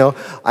say, you know,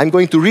 I'm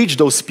going to reach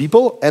those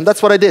people, and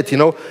that's what I did. You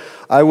know,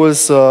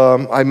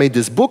 I made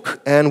this book,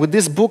 and with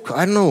this book,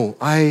 I don't know,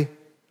 I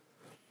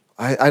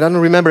don't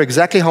remember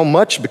exactly how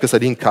much because I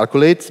didn't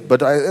calculate,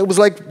 but it was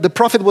like the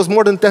profit was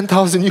more than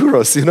 10,000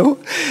 euros, you know?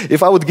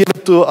 If I would give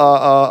it to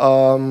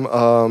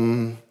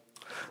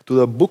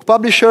the book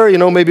publisher, you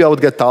know, maybe I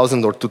would get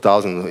 1,000 or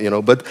 2,000, you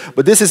know? But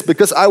this is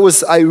because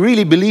I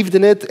really believed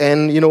in it,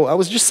 and, you know, I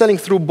was just selling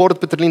through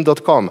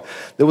BORUTPeterlin.com.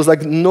 There was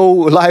like no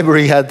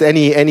library had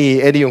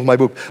any of my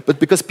book. But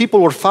because people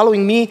were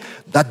following me,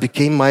 that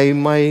became my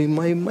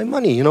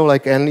money, you know,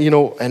 like, and, you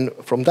know, and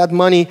from that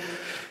money,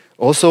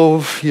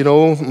 also, you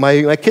know,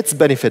 my kids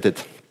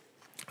benefited.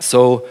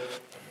 So,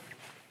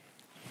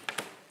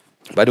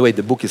 by the way,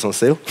 the book is on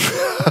sale.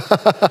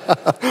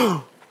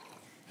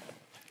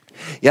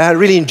 Yeah, I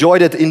really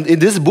enjoyed it. In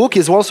this book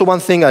is also one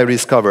thing I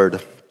discovered.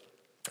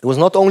 It was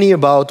not only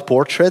about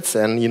portraits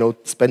and, you know,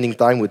 spending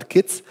time with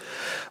kids,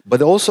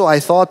 but also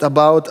I thought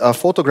about a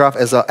photograph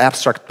as an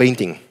abstract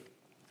painting.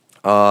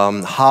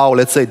 How,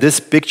 let's say, this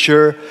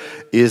picture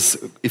is,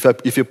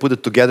 if you put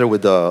it together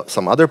with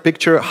some other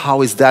picture,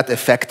 how is that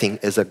affecting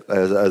as a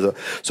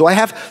so I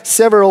have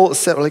several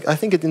like, I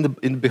think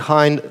in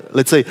behind,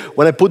 let's say,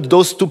 when I put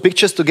those two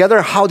pictures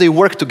together, how they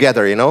work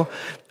together, you know,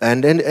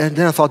 and then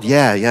I thought,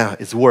 yeah,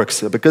 it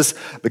works because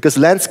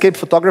landscape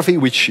photography,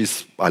 which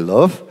is I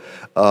love,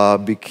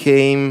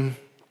 became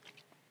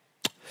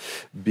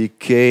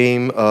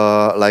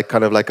like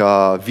kind of like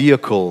a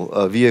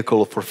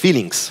vehicle for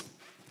feelings.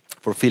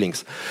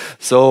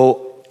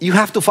 So you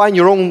have to find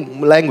your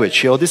own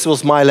language. You know, this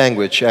was my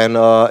language, and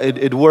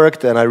it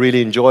worked, and I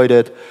really enjoyed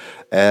it.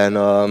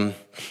 And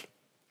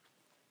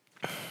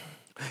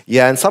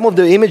yeah, and some of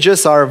the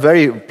images are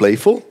very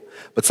playful,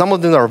 but some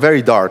of them are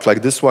very dark.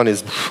 Like this one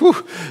is,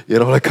 you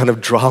know, like kind of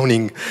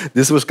drowning.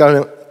 This was kind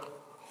of,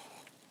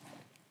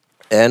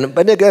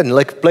 but again,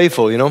 like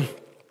playful, you know.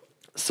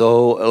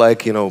 So,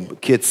 like, you know,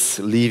 kids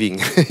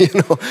leaving, you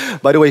know.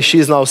 By the way,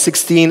 she's now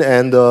 16,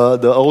 and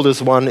the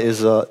oldest one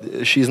is,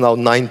 she's now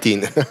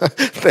 19.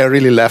 They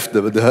really left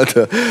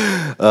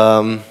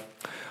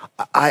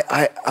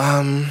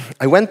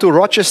I went to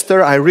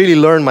Rochester. I really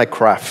learned my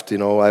craft, you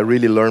know. I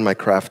really learned my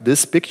craft.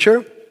 This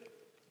picture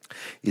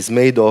is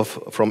made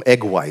from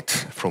egg white,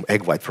 from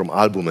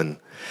albumen.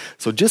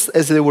 So just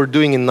as they were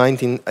doing in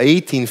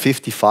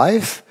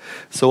 1855,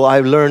 so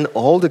I learned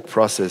all the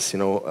process, you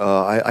know.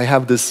 I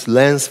have this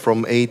lens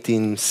from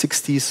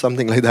 1860,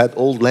 something like that,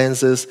 old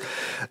lenses,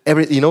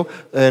 you know.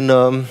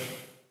 And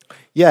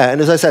yeah, and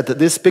as I said,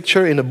 this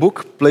picture in the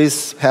book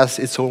has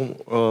its own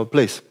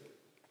place.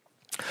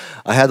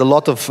 I had a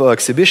lot of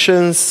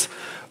exhibitions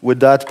with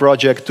that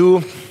project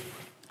too.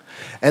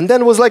 And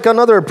then was like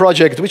another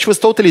project which was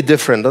totally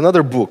different,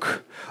 another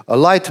book. A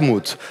light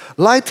mood.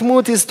 Light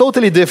mood is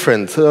totally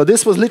different.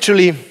 This was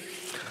literally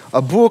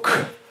a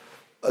book.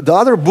 The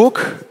other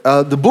book,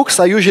 the books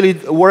I usually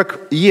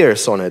work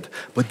years on it,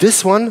 but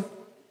this one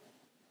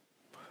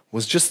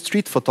was just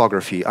street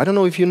photography. I don't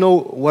know if you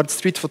know what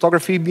street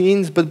photography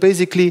means, but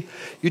basically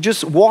you're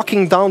just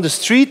walking down the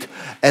street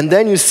and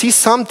then you see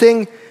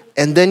something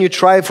and then you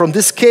try, from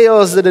this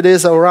chaos that it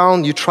is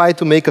around, you try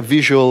to make a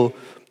visual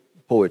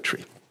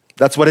poetry.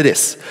 That's what it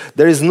is.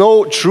 There is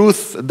no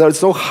truth, there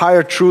is no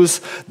higher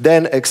truth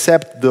than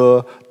except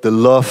the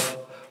love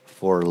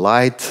for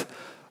light,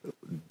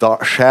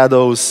 dark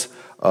shadows,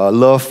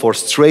 love for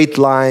straight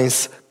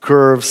lines,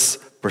 curves,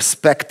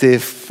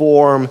 perspective,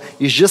 form.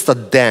 It's just a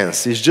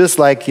dance. It's just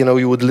like, you know,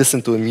 you would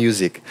listen to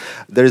music.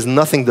 There is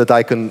nothing that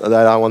I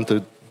want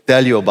to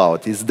tell you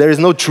about. There is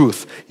no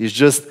truth. It's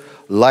just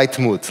light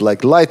mood,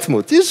 like light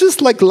mood. It's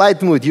just like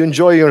light mood. You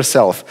enjoy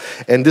yourself.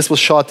 And this was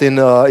shot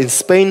in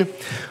Spain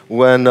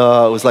when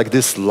it was like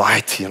this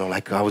light, you know,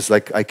 like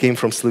I came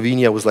from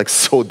Slovenia. It was like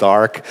so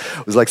dark.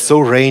 It was like so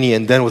rainy,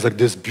 and then it was like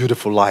this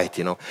beautiful light,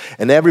 you know.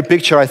 And every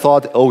picture I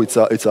thought, oh, it's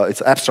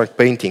abstract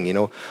painting, you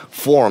know,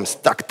 forms,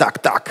 tuck,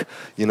 tuck, tuck,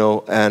 you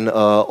know, and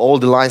all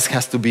the lines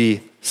has to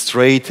be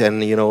straight,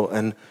 and you know,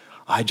 and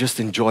I just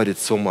enjoyed it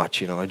so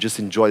much, you know. I just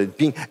enjoyed it.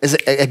 Being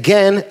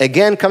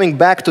again coming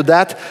back to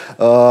that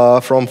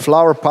from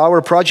Flower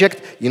Power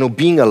project, you know,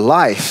 being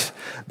alive,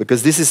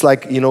 because this is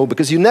like, you know,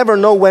 because you never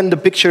know when the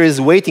picture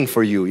is waiting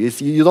for you.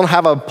 You don't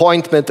have an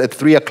appointment at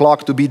 3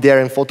 o'clock to be there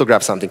and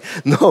photograph something.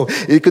 No,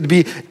 it could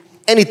be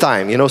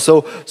anytime, you know.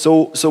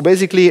 So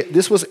basically,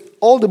 this was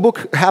all the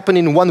book happened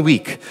in 1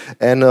 week,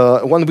 and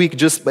 1 week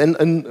just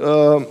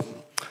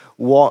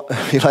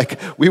like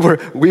we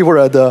were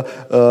at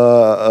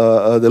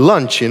the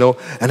lunch, you know,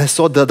 and I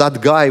saw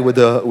that guy with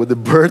the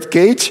bird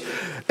cage,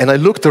 and I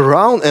looked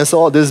around and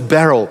saw this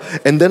barrel,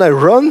 and then I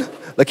run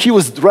like he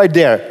was right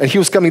there, and he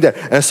was coming there.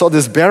 And I saw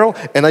this barrel,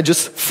 and I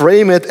just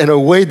frame it in a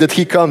way that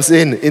he comes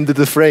into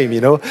the frame,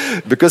 you know,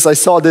 because I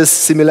saw this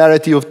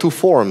similarity of two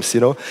forms,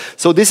 you know.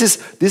 So this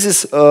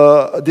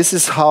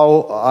is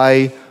how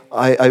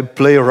I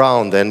play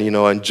around, and you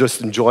know, and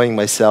just enjoying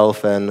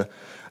myself and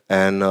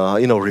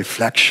you know,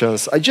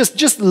 reflections. I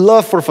just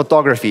love for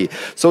photography.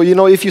 So, you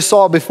know, if you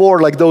saw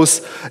before, like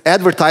those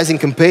advertising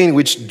campaign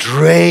which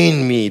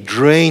drained me,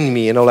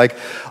 you know, like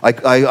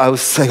I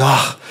was saying,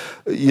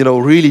 you know,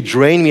 really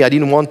drained me. I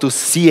didn't want to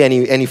see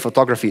any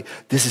photography.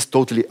 This is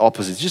totally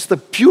opposite. Just the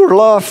pure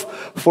love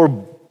for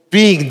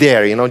being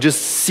there, you know,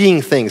 just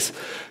seeing things.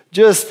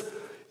 Just,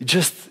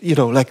 you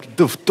know, like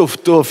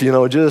doof, you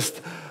know,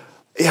 just,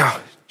 yeah,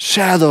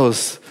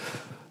 shadows,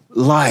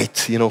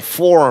 light, you know,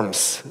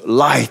 forms,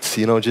 light,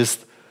 you know,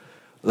 just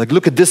like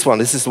look at this one.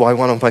 This is why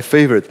one of my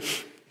favorite.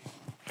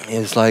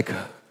 It's like,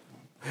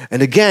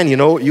 and again, you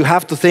know, you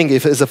have to think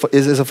if as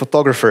a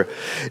photographer,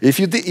 if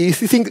you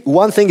think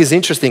one thing is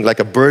interesting, like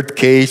a bird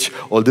cage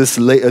or this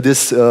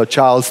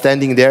child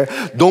standing there,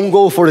 don't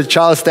go for the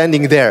child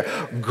standing there.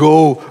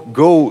 Go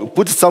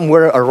put it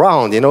somewhere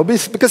around, you know,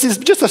 because it's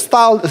just a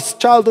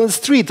child on the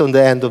street on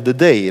the end of the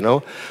day, you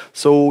know.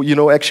 So, you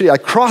know, actually, I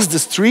crossed the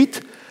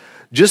street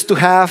just to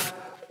have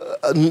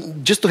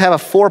a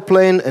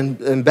foreplane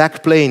and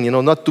backplane, you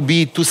know, not to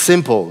be too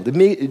simple.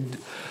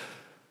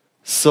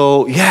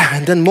 So yeah,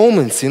 and then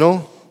moments, you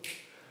know,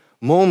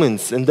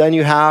 and then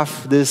you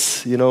have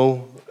this, you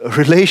know,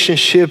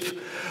 relationship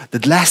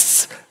that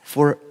lasts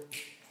for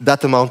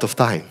that amount of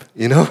time,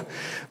 you know.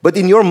 But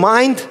in your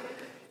mind,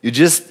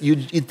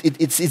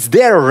 it's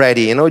there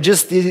already, you know.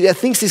 Just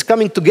things is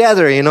coming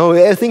together, you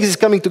know. Things is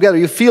coming together.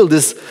 You feel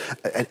this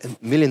a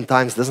million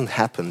times doesn't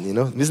happen, you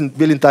know.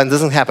 Million times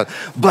doesn't happen,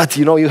 but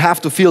you know you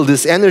have to feel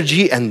this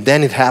energy, and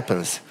then it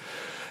happens.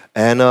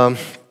 And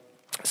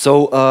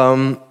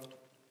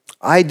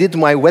I did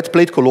my wet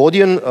plate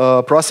collodion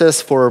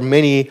process for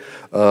many.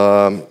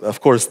 Of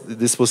course,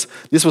 this was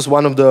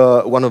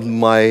one of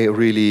my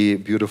really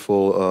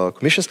beautiful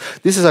commissions.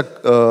 This is a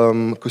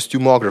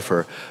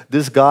costumographer.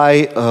 This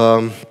guy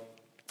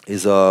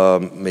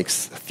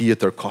makes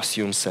theater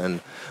costumes and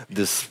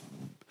this.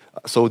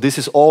 So this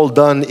is all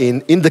done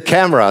in the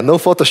camera, no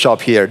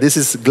Photoshop here. This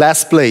is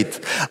glass plate.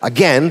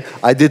 Again,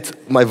 I did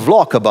my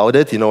vlog about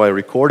it. You know, I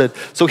recorded.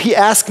 So he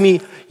asked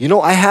me, you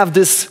know, I have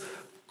this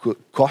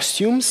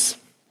costumes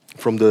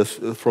from the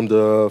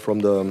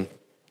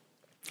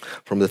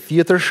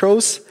theater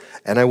shows,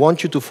 and I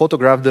want you to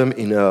photograph them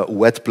in a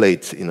wet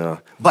plate.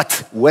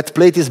 But wet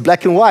plate is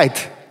black and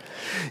white,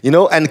 you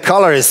know, and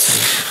color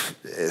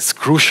is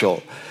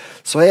crucial.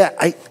 So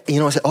I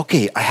said,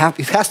 okay,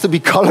 it has to be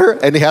color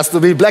and it has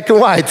to be black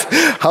and white.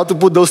 How to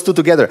put those two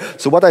together?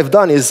 So what I've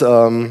done is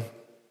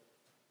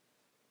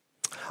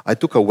I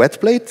took a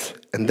wet plate,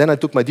 and then I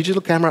took my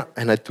digital camera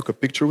and I took a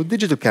picture with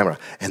digital camera.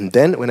 And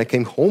then when I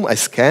came home, I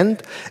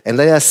scanned and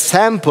then I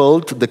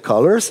sampled the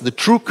colors, the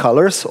true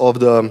colors of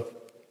the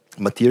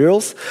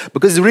materials,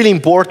 because it's really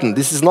important.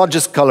 This is not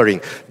just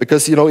coloring,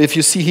 because you know, if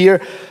you see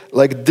here,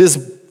 like this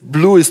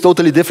blue is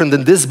totally different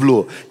than this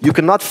blue. You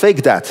cannot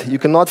fake that. You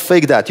cannot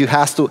fake that. You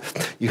have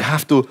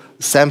to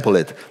sample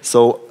it.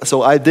 So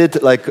I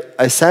did, like,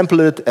 I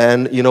sampled it,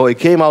 and you know, it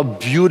came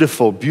out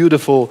beautiful,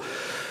 beautiful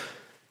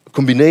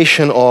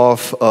combination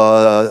of,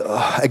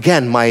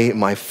 again,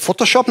 my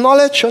Photoshop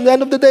knowledge on the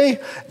end of the day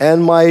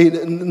and my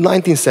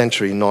 19th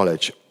century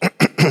knowledge.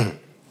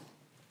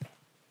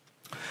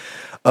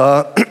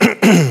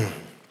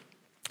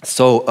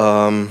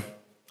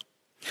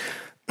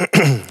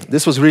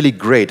 This was really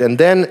great. And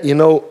then, you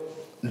know,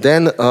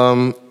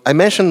 I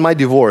mentioned my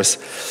divorce.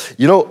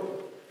 You know,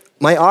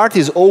 my art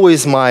is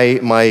always my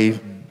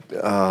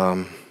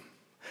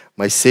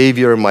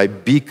savior, my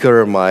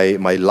beaker,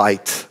 my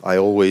light. I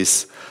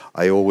always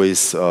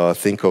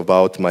think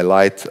about my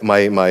light,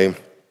 my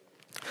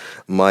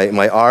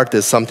art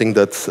is something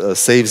that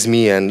saves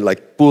me and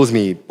like pulls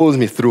me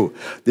through.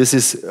 This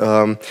is,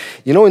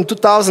 you know, in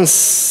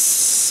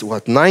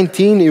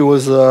 2019, it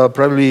was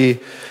probably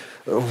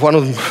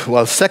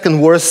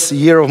second worst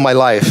year of my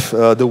life.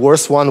 The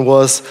worst one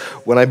was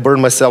when I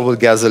burned myself with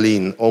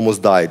gasoline,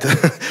 almost died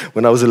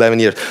when I was 11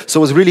 years.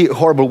 So it was really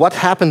horrible. What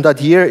happened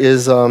that year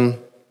is,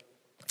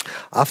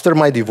 after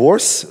my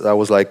divorce, that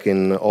was like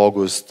in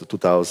August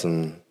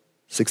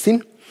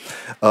 2016,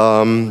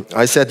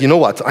 I said, you know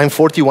what, I'm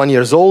 41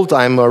 years old,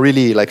 I'm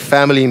really, like,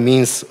 family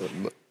means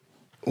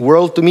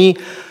world to me.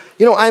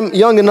 You know, I'm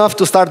young enough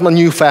to start my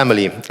new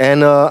family,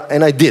 and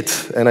I did.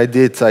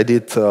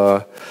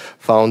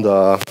 Found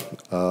a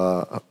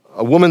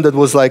woman that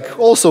was like,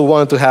 also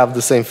wanted to have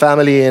the same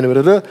family, and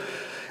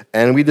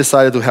we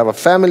decided to have a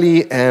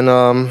family, and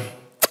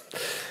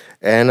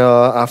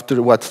after,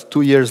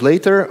 2 years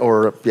later,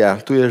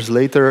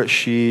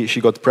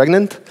 she got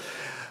pregnant.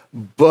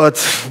 But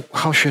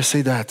how should I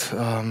say that?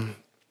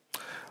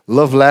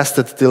 Love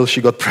lasted till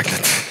she got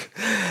pregnant.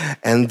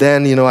 And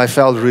then, you know, I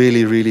felt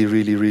really, really,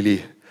 really,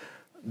 really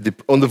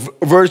on the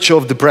verge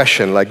of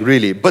depression, like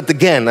really. But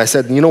again, I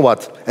said, you know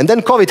what? And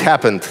then COVID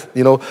happened.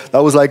 You know, that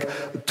was like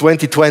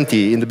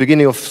 2020. In the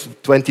beginning of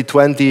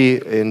 2020,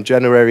 in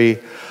January,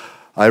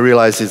 I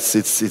realized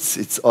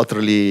it's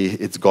utterly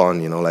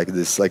gone. You know, like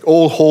this, like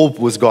all hope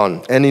was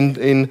gone.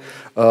 And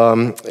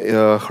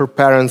her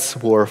parents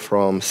were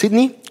from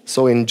Sydney.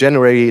 So in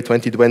January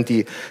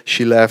 2020,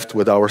 she left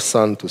with our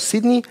son to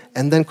Sydney,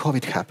 and then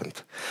COVID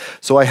happened.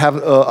 So I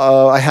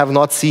have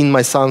not seen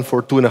my son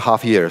for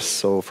 2.5 years.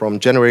 So from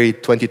January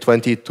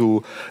 2020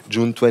 to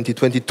June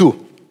 2022.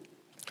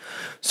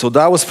 So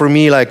that was for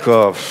me like,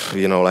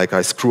 you know, like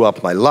I screw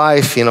up my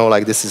life. You know,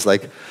 like this is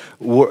like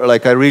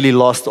I really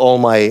lost all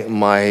my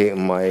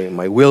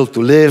will to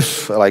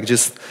live. Like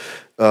just.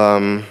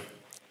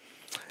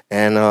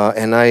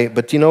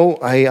 But you know,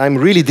 I'm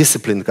really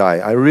disciplined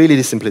guy.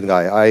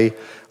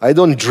 I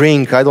don't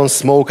drink, I don't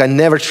smoke, I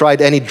never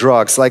tried any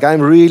drugs. Like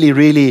I'm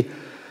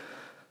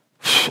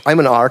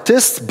an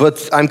artist,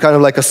 but I'm kind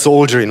of like a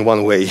soldier in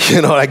one way.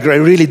 You know, like I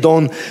really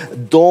don't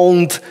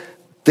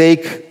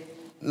take,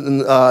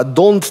 you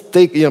know,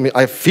 I mean,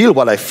 I feel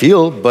what I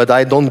feel, but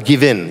I don't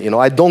give in. You know,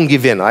 I don't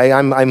give in.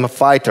 I'm a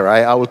fighter.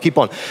 I will keep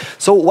on.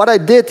 So what I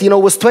did, you know,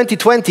 was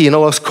 2020. You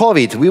know, it was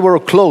COVID. We were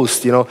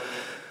closed. You know.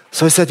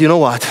 So I said, you know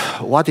what?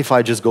 What if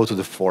I just go to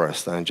the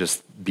forest and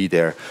just be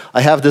there? I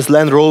have this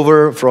Land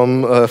Rover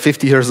from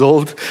 50 years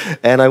old,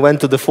 and I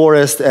went to the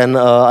forest, and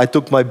I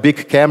took my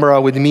big camera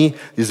with me,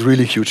 this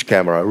really huge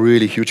camera,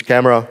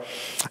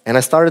 and I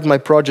started my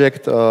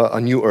project,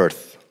 A New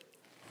Earth.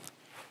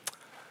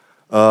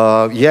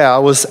 I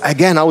was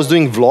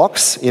doing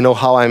vlogs, you know,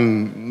 how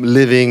I'm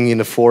living in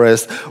the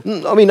forest.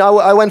 I mean,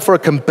 I went for a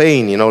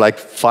campaign, you know, like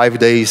 5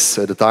 days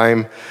at a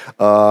time.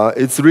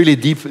 It's really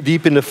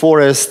deep in the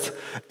forest.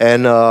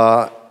 And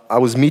I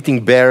was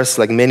meeting bears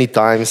like many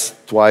times,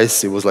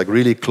 twice. It was like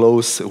really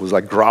close. It was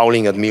like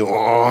growling at me.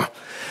 Oh.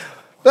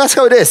 That's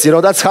how it is, you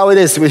know. That's how it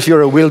is if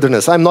you're a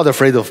wilderness. I'm not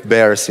afraid of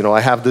bears, you know.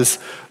 I have this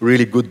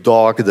really good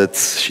dog that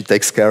she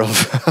takes care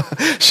of.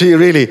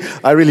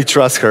 I really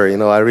trust her, you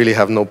know. I really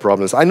have no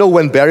problems. I know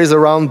when bear is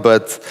around,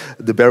 but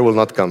the bear will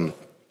not come.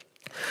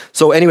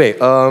 So anyway,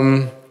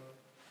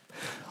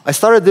 I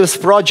started this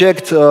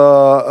project,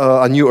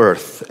 A New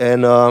Earth,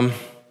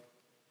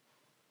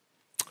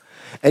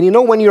 and you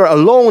know, when you're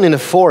alone in a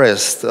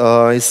forest,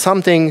 it's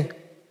something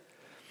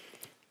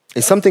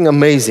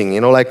amazing.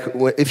 You know, like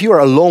if you are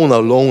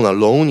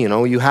alone, you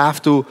know, you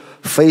have to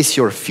face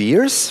your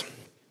fears.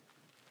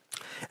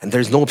 And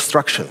there's no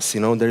obstructions, you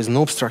know, there is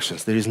no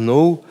obstructions. There is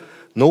no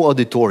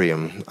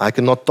auditorium. I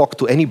cannot talk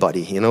to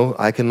anybody, you know.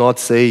 I cannot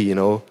say, you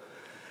know.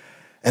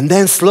 And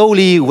then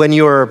slowly, when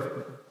you're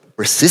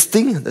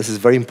persisting, this is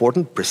very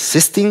important,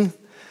 persisting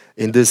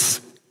in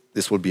this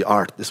will be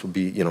art. This will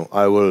be, you know,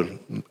 I will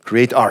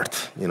create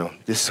art. You know,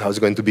 this is how it's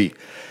going to be.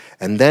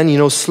 And then, you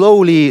know,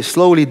 slowly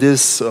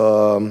this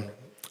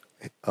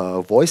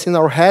voice in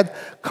our head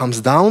comes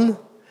down,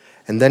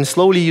 and then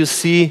slowly you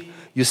see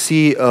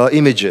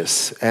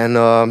images. And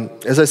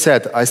as I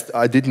said,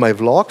 I did my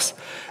vlogs,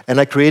 and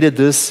I created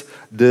this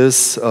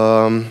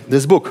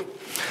book.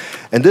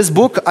 And this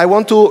book, I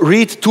want to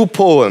read 2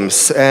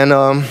 poems. And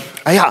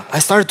I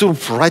started to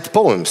write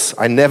poems.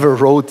 I never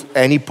wrote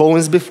any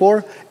poems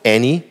before,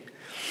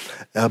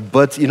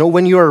 but, you know,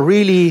 when you are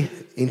really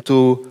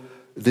into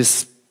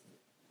this,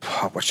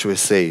 what should I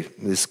say,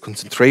 this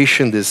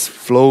concentration, this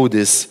flow,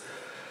 this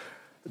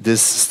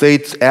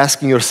state,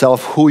 asking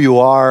yourself who you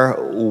are,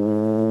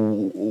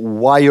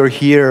 why you're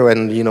here,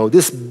 and, you know,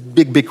 these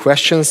big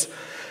questions,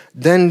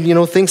 then, you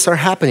know, things are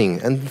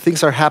happening.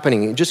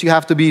 Just you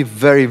have to be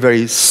very,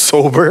 very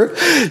sober.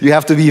 You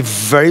have to be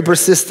very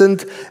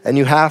persistent, and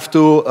you have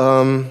to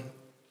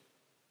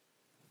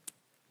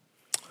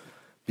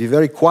be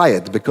very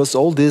quiet, because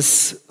all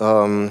this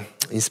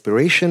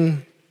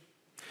inspiration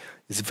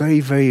is very,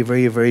 very,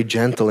 very, very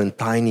gentle and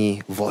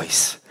tiny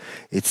voice.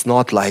 It's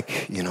not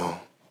like, you know,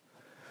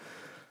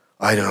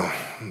 I don't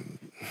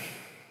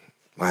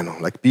know,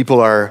 like people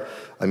are,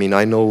 I mean,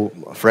 I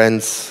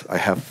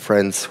have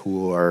friends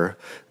who are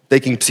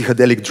taking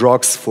psychedelic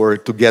drugs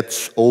to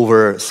get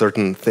over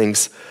certain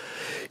things.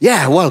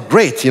 Yeah, well,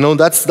 great, you know,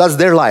 that's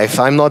their life.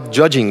 I'm not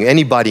judging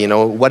anybody, you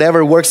know,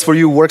 whatever works for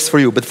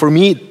you. But for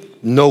me,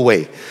 no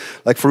way.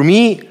 Like for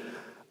me,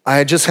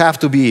 I just have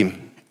to be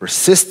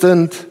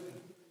persistent,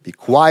 be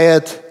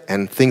quiet,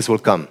 and things will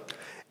come.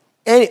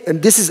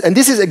 And this is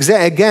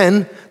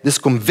again, this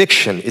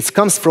conviction. It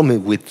comes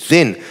from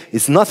within.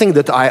 It's nothing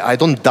that I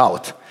don't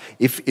doubt.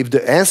 If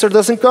the answer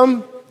doesn't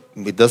come,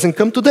 it doesn't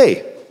come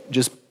today.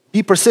 Just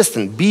be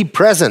persistent, be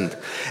present.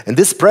 And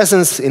this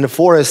presence in the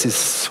forest is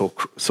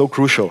so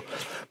crucial,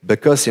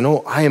 because, you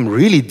know, I am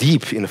really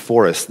deep in the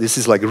forest. This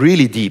is like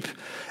really deep.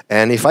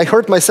 And if I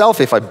hurt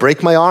myself, if I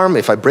break my arm,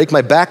 if I break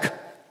my back,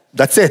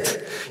 that's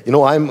it. You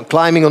know, I'm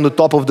climbing on the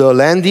top of the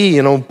landy,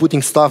 you know,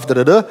 putting stuff,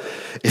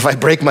 If I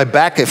break my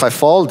back, if I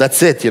fall,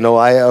 that's it.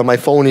 My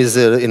phone is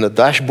in a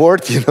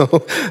dashboard,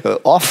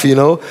 off.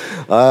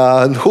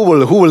 Who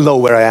will know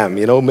where I am?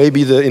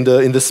 Maybe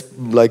in this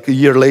like a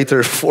year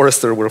later,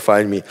 forester will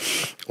find me,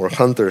 or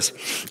hunters.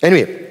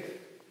 Anyway,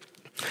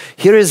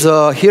 here is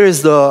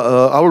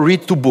I will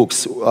read 2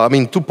 books. I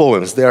mean 2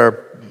 poems. There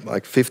are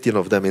like 15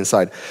 of them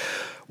inside.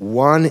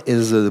 One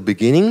is the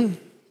beginning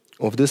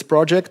of this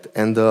project,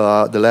 and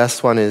the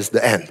last one is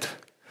the end.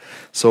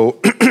 So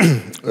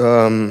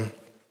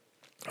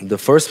the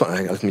first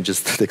one, let me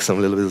just take some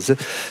little bit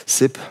of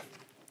sip.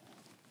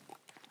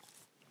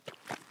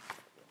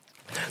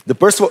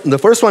 The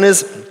first one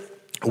is,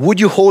 would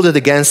you hold it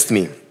against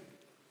me?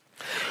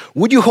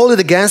 Would you hold it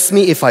against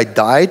me if I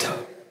died?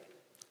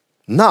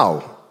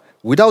 Now,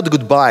 without the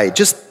goodbye,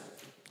 just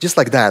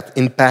like that,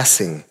 in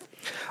passing.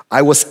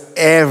 I was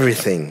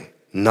everything,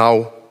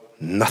 now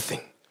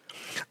nothing.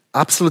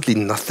 Absolutely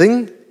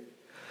nothing?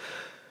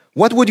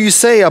 What would you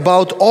say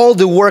about all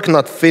the work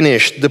not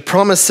finished, the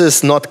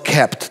promises not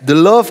kept, the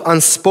love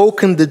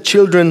unspoken, the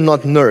children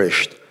not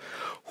nourished?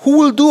 Who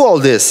will do all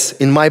this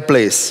in my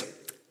place?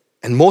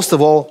 And most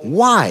of all,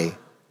 why?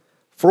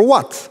 For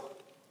what?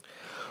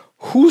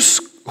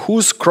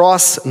 Whose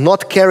cross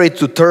not carried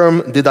to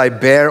term did I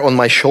bear on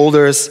my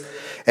shoulders,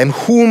 and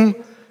whom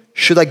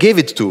should I give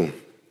it to?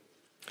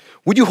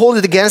 Would you hold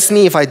it against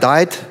me if I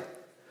died?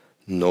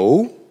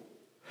 No.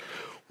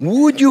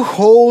 Would you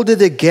hold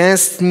it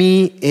against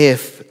me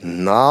if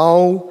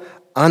now,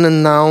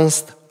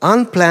 unannounced,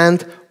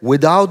 unplanned,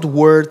 without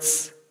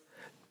words,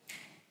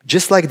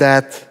 just like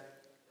that,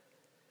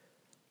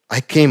 I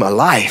came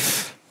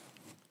alive?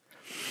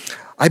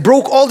 I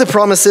broke all the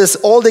promises,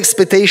 all the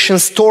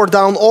expectations, tore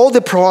down all the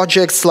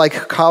projects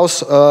like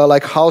House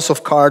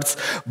of Cards,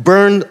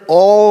 burned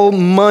all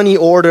money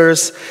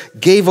orders,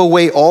 gave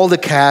away all the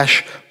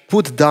cash,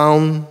 put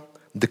down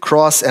the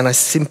cross, and I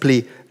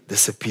simply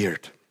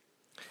disappeared.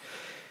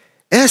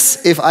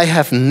 As if I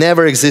have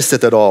never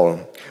existed at all.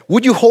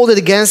 Would you hold it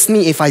against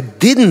me if I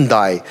didn't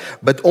die,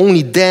 but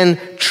only then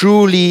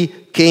truly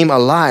came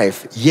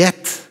alive,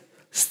 yet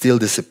still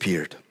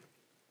disappeared?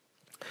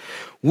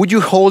 Would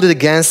you hold it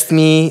against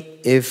me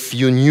if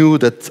you knew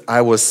that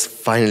I was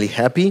finally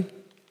happy?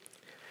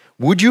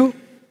 Would you?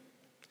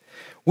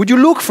 Would you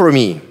look for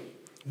me?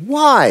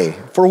 Why?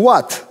 For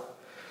what?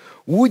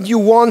 Would you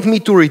want me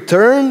to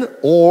return,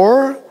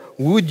 or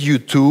would you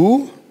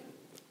too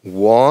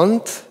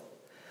want,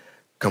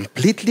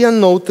 completely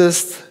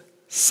unnoticed,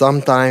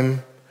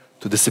 sometime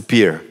to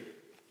disappear?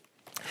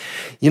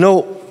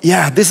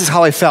 This is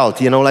how I felt.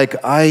 Like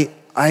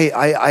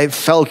I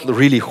felt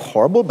really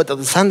horrible, but at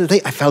the end of the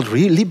day, I felt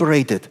really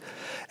liberated.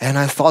 And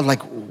I thought,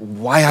 like,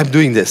 why I'm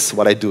doing this,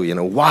 what I do,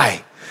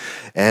 why?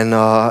 And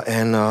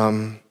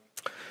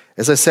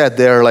as I said,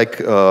 there are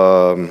like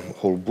a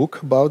whole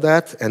book about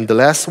that. And the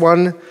last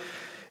one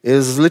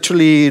is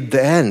literally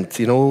the end,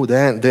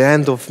 the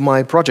end of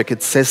my project.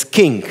 It says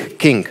king.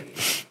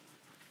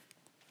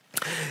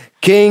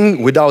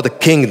 King without a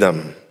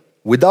kingdom,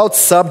 without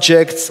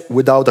subjects,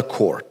 without a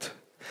court.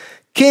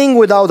 King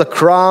without a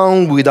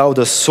crown, without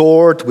a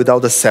sword,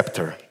 without a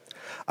scepter.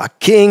 A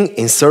king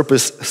in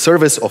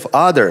service of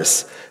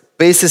others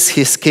paces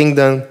his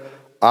kingdom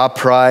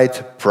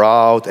upright,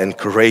 proud, and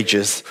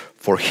courageous,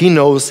 for he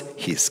knows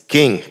he's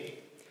king.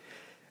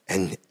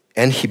 And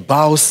he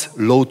bows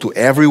low to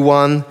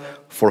everyone,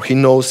 for he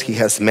knows he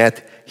has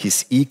met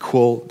his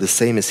equal, the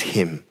same as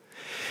him.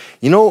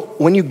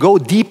 When you go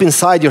deep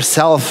inside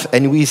yourself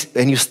and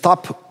you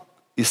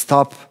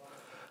stop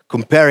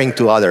comparing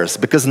to others,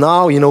 because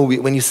now,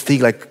 when you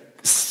speak like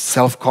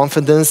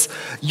self-confidence,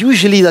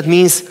 usually that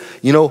means,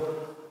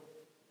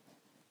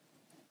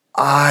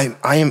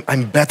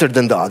 I'm better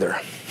than the other.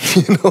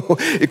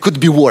 It could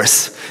be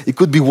worse.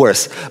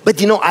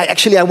 But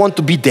I want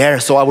to be there,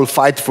 so I will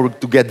fight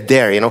to get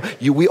there.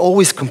 We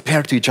always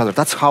compare to each other.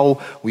 That's how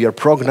we are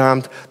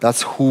programmed.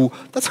 That's how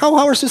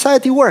our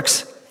society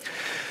works.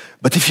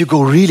 But if you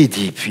go really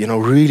deep,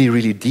 really,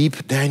 really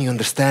deep, then you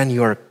understand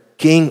you are a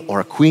king or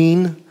a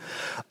queen,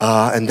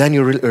 and then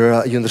you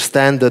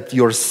understand that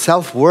your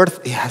self-worth,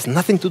 it has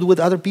nothing to do with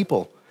other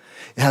people.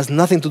 It has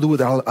nothing to do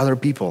with other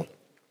people.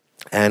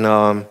 And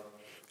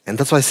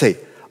that's why I say,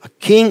 a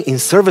king in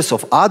service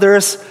of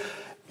others,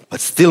 but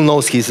still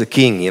knows he's a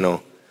king, and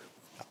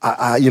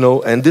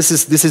this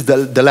is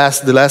the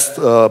last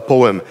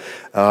poem,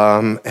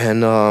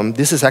 and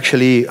this is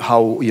actually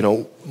how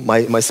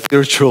my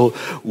spiritual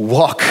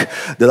walk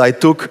that I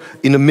took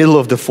in the middle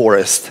of the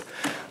forest.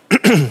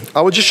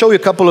 I will just show you a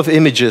couple of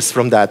images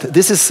from that.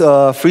 This is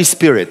Free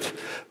Spirit.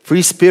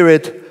 Free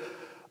Spirit.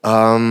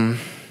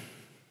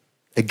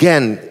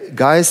 Again,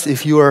 guys,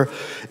 if you are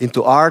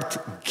into art,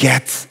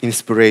 get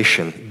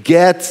inspiration.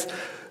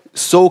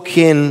 Soak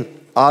in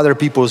other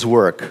people's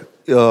work.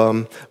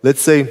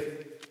 Let's say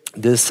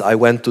I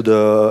went to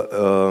the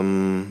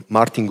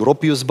Martin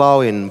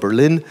Gropiusbau in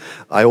Berlin.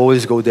 I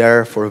always go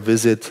there for a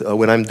visit.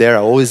 When I'm there,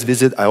 I always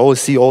visit. I always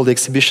see all the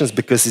exhibitions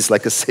because it's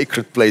like a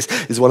sacred place.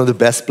 It's one of the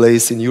best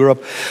places in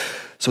Europe.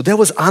 So there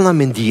was Ana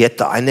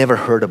Mendieta. I never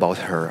heard about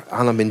her.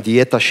 Ana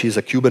Mendieta, she's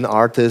a Cuban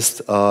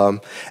artist,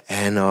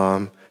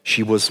 and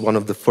she was one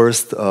of the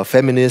first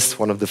feminists,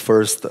 one of the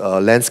first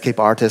landscape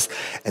artists.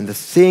 And the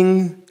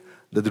thing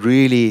that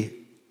really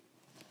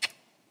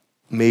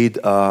made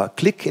a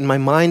click in my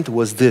mind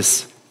was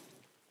this.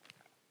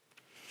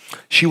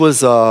 She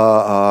was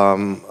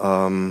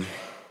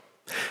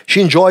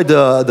she enjoyed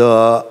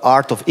the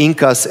art of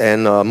Incas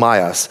and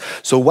Mayas.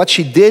 So what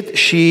she did,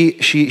 she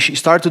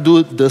started to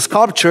do the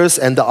sculptures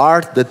and the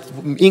art that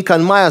Inca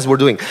and Mayas were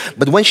doing.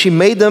 But when she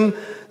made them,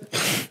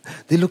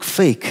 they look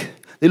fake.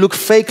 They look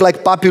fake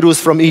like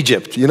papyrus from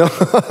Egypt, you know?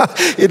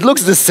 It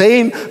looks the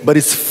same, but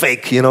it's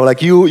fake, you know?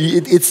 Like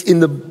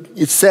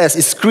it says,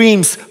 it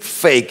screams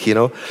fake, you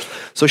know?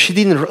 So she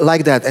didn't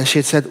like that, and she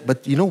had said,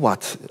 but you know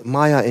what?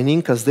 Maya and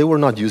Incas, they were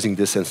not using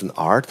this as an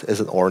art,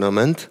 as an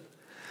ornament.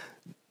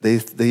 They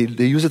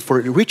use it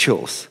for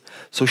rituals.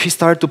 So she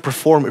started to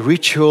perform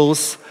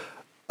rituals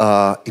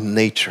in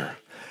nature.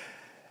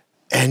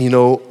 And, you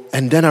know,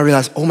 and then I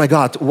realized, oh my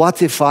God,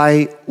 what if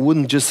I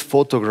wouldn't just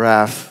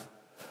photograph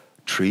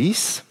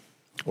trees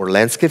or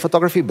landscape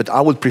photography, but I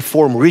would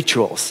perform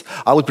rituals.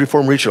 I would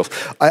perform rituals.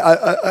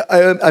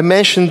 I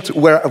mentioned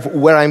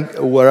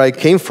where I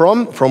came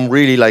from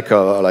really like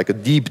a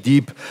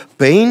deep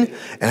pain,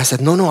 and I said,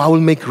 no, I will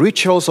make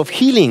rituals of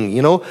healing,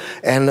 you know,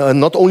 and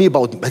not only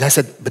about. But I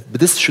said, but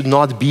this should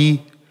not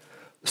be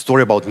a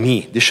story about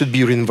me. This should be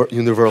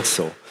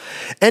universal.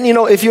 And you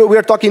know, if we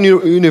are talking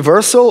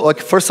universal, like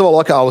first of all,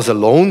 like I was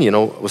alone, you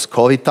know, it was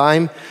COVID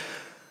time.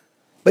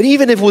 But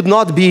even if it would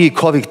not be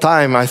COVID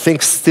time, I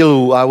think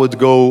still I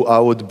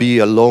would be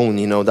alone,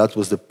 you know, that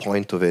was the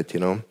point of it, you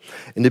know.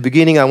 In the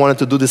beginning, I wanted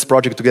to do this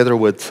project together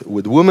with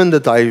women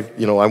that I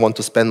want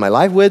to spend my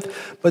life with,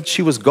 but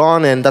she was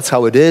gone, and that's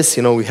how it is,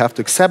 you know, we have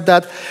to accept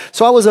that.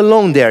 So I was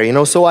alone there, you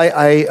know, so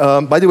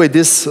by the way,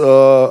 this,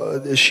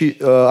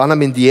 Ana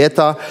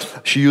Mendieta,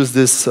 she used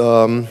this,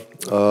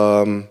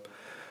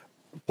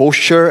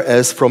 posture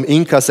as from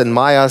Incas and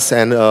Mayas,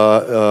 and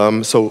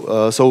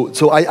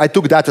so I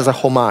took that as a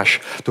homage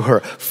to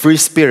her. Free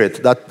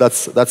spirit,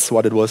 that's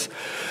what it was.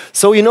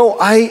 So you know,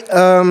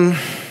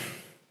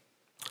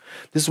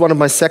 this is one of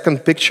my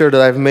second picture that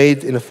I've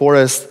made in the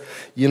forest.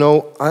 You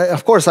know,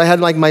 of course I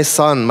had like my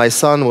son. My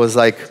son was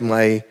like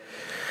my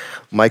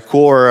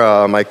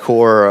core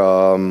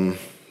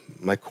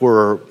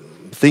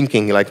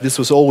thinking. Like this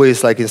was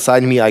always like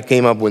inside me. I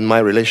came up with my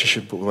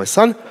relationship with my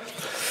son,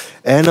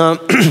 and.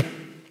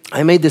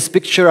 I made this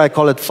picture, I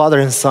call it father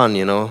and son,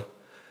 you know,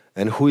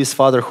 and who is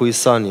father, who is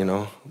son, you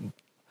know.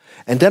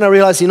 And then I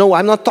realized, you know,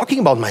 I'm not talking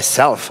about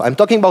myself, I'm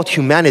talking about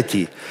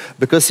humanity.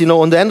 Because, you know,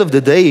 on the end of the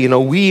day, you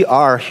know, we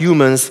are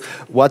humans,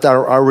 what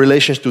are our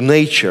relations to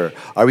nature?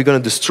 Are we going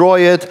to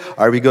destroy it?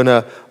 Are we going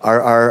to,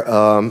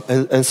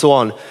 and so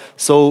on.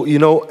 So, you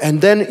know, and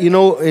then, you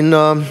know, in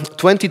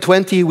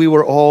 2020, we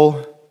were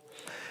all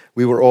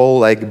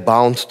like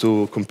bound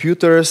to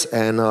computers,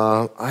 and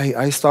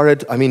I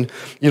started, I mean,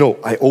 you know,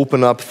 I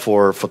opened up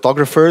for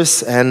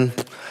photographers, and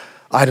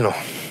I don't know,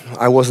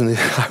 I wasn't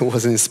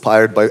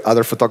inspired by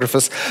other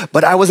photographers,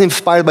 but I was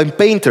inspired by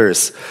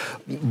painters.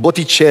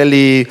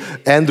 Botticelli,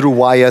 Andrew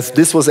Wyeth.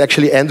 This was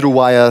actually Andrew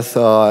Wyeth,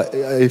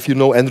 if you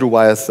know Andrew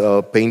Wyeth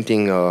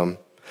painting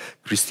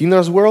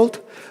Christina's World.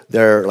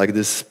 There, like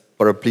this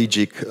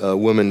paraplegic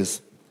woman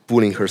is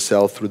pulling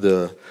herself through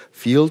the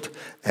field,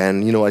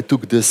 and you know, I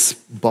took this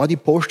body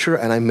posture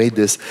and I made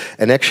this,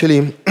 and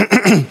actually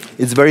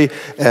it's very,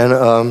 and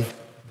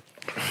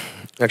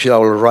actually I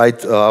will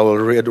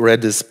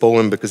read this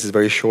poem because it's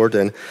very short,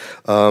 and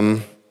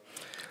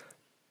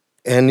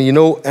you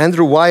know,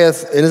 Andrew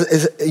Wyeth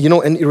is, you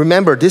know, and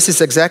remember, this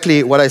is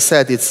exactly what I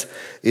said,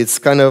 it's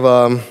kind of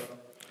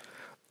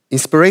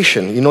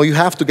inspiration, you know, you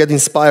have to get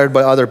inspired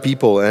by other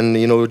people, and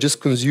you know, just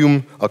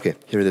consume. Okay,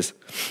 here it is.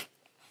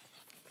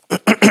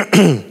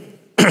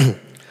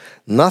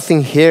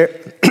 Nothing here,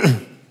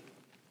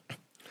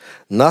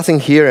 nothing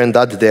here and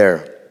that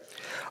there.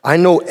 I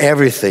know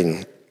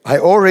everything. I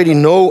already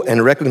know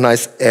and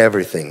recognize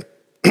everything.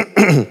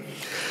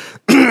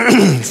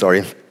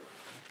 Sorry.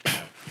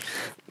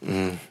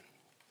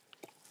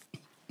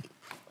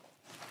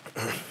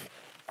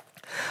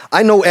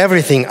 I know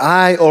everything.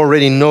 I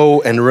already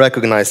know and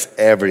recognize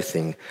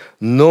everything.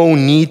 No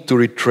need to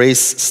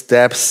retrace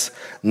steps.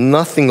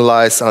 Nothing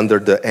lies under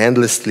the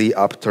endlessly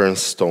upturned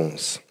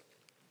stones.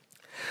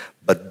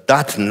 But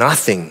that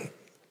nothing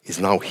is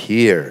now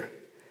here,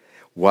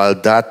 while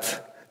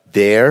that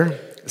there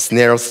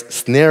snarls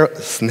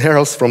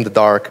from the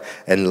dark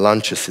and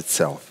launches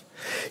itself.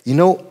 You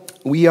know,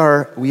 we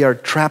are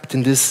trapped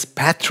in these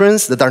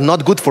patterns that are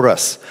not good for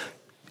us.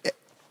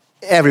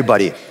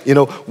 Everybody, you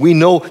know, we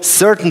know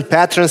certain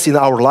patterns in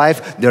our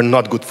life, they're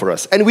not good for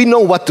us. And we know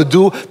what to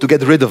do to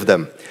get rid of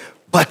them.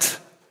 But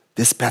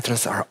these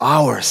patterns are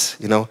ours,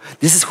 you know.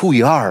 This is who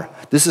we are.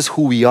 This is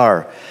who we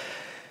are.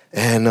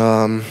 And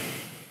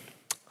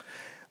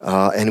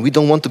we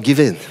don't want to give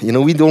in, you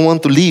know, we don't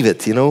want to leave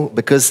it, you know,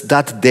 because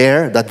that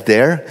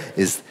there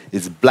is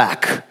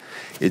black.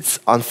 It's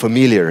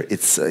unfamiliar.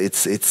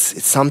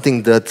 It's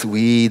something that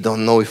we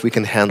don't know if we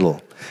can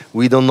handle.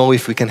 We don't know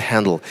if we can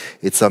handle.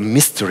 It's a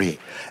mystery.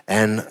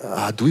 And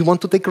do we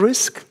want to take a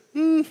risk?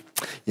 You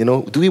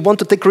know, do we want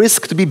to take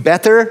risk to be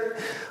better?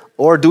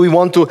 Or do we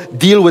want to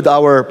deal with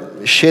our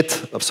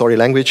shit? I'm sorry,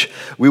 language.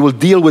 We will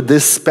deal with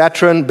this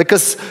pattern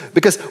because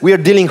we are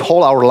dealing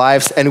whole our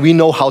lives and we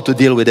know how to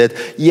deal with it.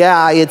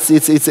 Yeah,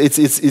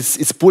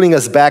 it's pulling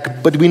us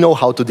back, but we know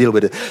how to deal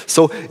with it.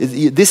 So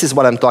this is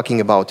what I'm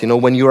talking about. You know,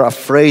 when you're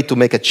afraid to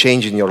make a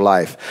change in your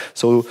life.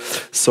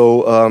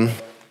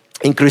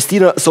 In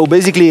Christina, so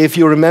basically, if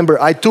you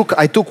remember, I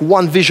took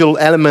one visual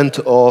element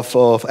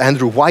of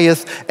Andrew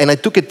Wyeth, and I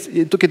took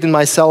it in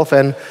myself,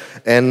 and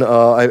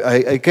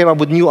I came up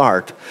with new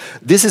art.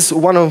 This is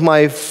one of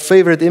my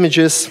favorite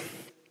images.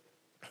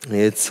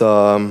 It's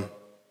a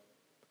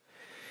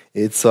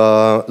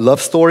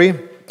love story,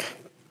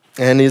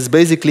 and it's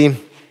basically a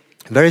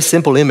very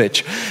simple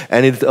image,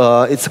 and it's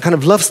a kind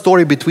of love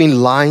story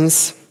between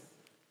lines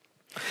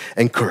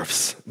and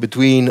curves,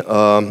 between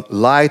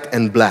light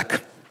and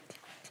black,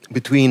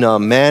 between a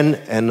man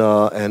and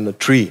a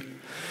tree.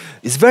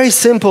 It's very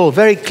simple,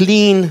 very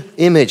clean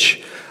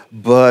image,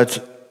 but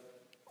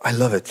I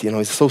love it. You know,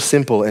 it's so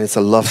simple and it's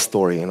a love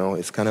story. You know,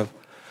 it's kind of.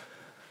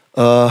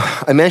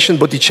 I mentioned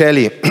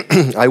Botticelli.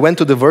 I went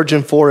to the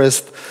virgin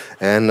forest,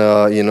 and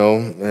you know,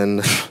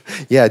 and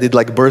yeah, I did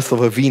like Birth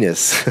of a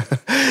Venus.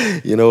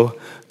 You know,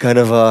 kind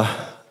of a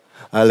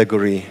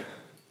allegory.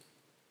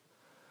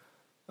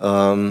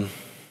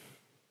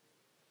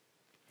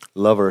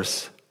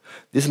 Lovers.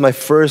 This is my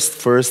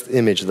first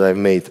image that I've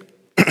made.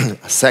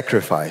 A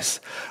sacrifice,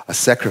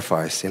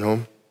 you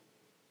know.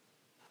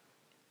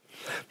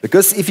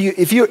 Because if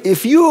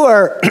you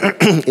are,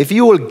 if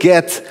you will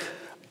get,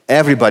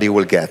 everybody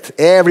will get.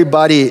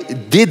 Everybody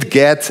did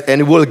get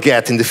and will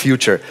get in the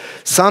future.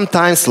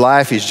 Sometimes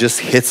life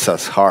just hits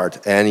us hard,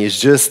 and it's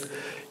just,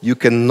 you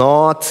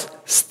cannot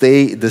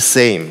stay the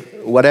same.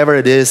 Whatever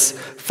it is,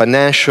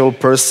 financial,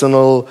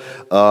 personal,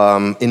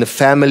 in a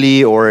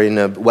family or in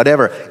a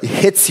whatever, it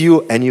hits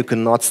you and you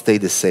cannot stay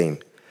the same.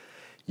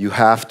 You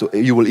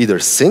will either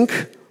sink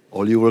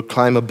or you will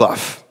climb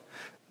above.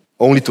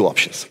 Only two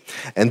options.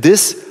 And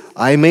this,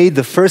 I made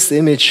the first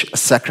image a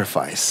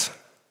sacrifice.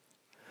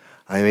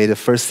 I made the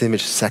first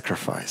image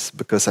sacrifice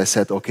because I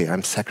said, okay,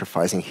 I'm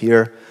sacrificing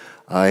here.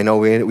 I know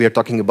we are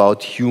talking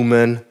about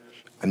human.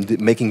 I'm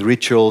making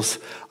rituals.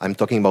 I'm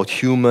talking about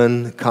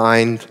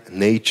humankind,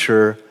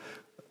 nature,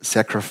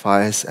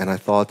 sacrifice. And I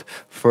thought,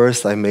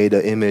 first I made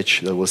an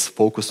image that was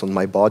focused on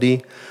my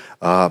body,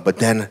 but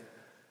then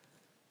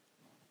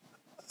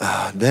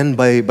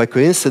by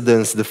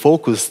coincidence, the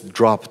focus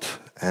dropped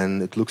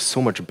and it looks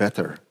so much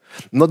better.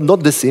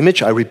 Not this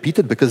image, I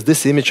repeated, because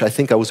this image, I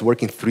think I was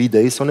working 3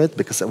 days on it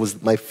because it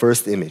was my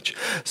first image.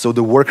 So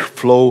the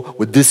workflow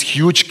with this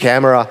huge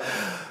camera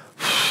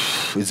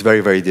is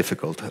very, very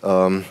difficult.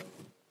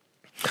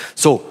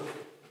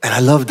 And I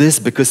love this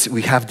because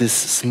we have these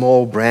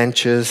small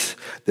branches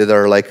that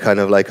are like kind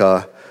of like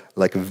a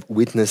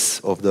witness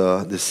of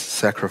this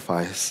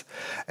sacrifice.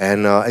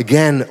 And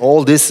again,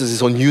 all this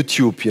is on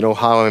YouTube, you know,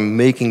 how I'm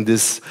making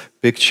these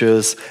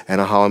pictures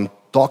and how I'm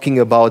talking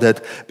about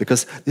it,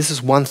 because this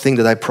is one thing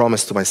that I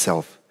promised to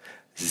myself: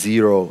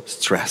 zero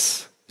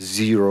stress,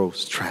 zero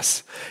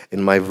stress.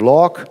 In my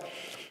vlog,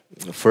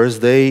 the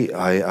first day,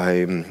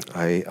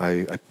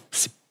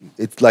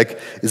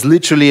 it's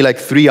literally like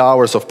 3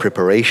 hours of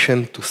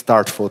preparation to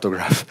start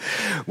photograph.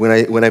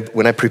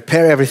 When I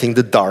prepare everything,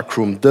 the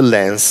darkroom, the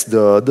lens,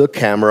 the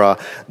camera,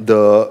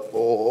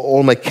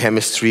 all my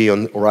chemistry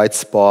on the right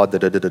spot,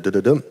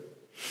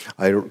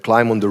 I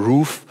climb on the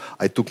roof,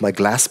 I took my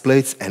glass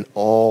plates, and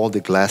all the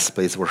glass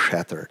plates were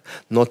shattered.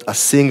 Not a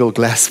single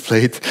glass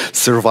plate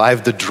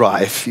survived the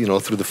drive, you know,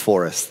 through the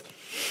forest.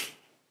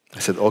 I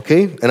said,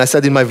 okay, and I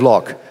said in my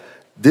vlog,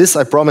 this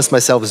I promised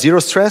myself, zero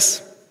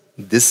stress.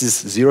 This is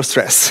zero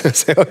stress. I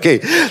said,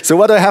 okay, so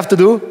what do I have to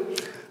do?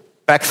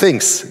 Pack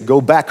things, go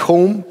back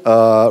home,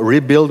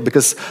 rebuild,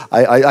 because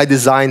I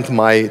designed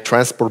my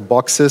transport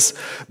boxes.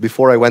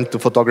 Before I went to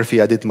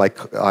photography, I did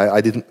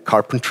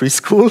carpentry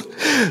school.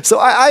 So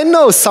I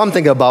know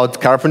something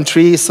about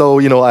carpentry. So,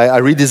 you know,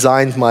 I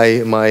redesigned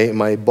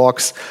my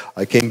box.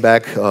 I came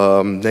back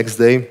next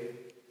day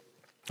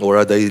or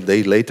a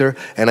day later,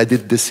 and I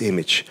did this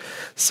image.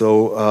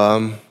 So,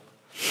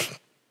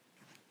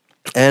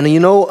 and you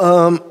know,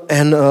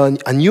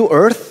 a new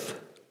earth.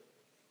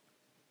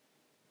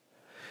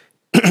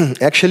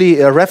 Actually,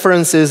 a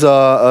reference is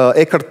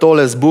Eckhart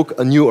Tolle's book,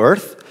 A New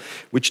Earth,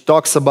 which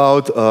talks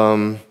about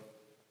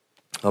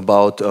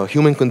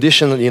human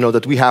condition. You know,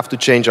 that we have to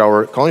change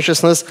our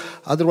consciousness,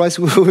 otherwise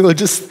we're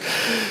just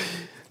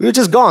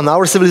gone.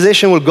 Our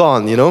civilization will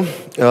gone. You know,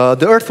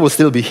 the Earth will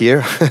still be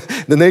here,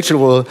 the nature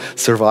will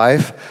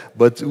survive,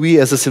 but we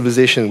as a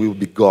civilization will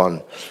be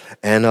gone.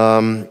 And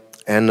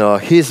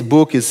his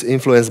book is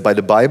influenced by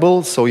the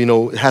Bible, so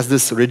it has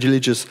this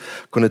religious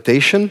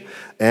connotation.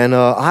 And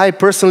I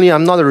personally,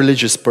 I'm not a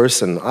religious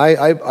person.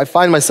 I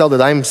find myself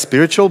that I'm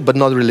spiritual, but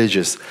not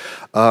religious.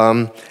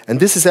 And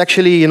this is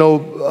actually,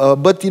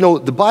 but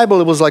the Bible,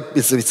 it was like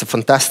it's a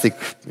fantastic,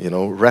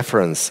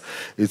 reference.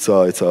 It's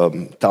a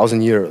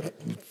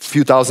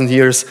few thousand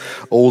years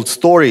old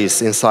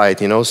stories inside,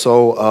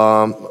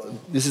 So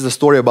this is a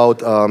story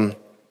about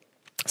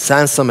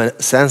Samson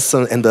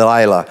and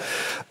Delilah.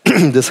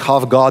 This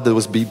half god that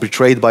was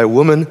betrayed by a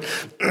woman.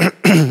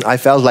 I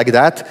felt like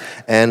that,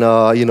 and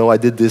I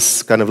did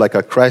this kind of like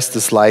a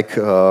Christus-like.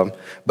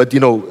 But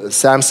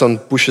Samson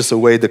pushes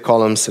away the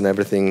columns and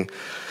everything;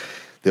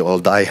 they all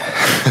die.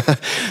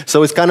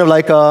 So it's kind of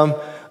like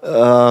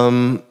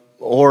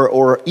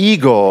or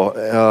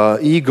ego.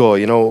 Ego,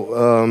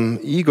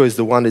 ego is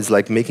the one that's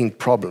like making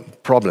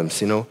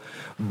problems.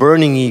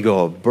 Burning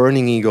ego.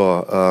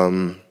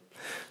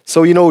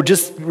 So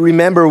just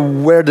remember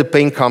where the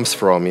pain comes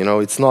from.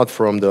 It's not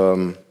from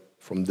the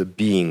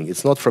being.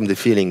 It's not from the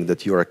feeling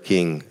that you're a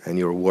king and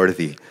you're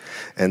worthy,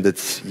 and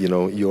that's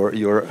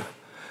you're.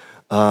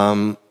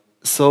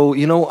 So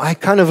I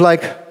kind of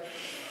like,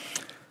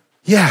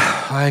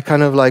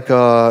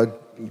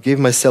 gave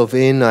myself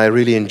in. I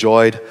really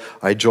enjoyed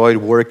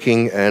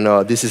working, and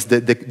this is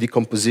the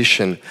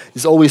decomposition.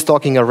 It's always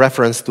talking a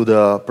reference to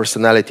the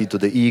personality, to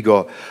the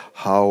ego,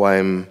 how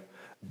I'm,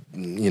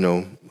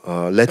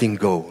 letting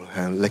go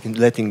and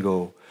letting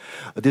go.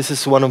 This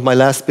is one of my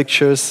last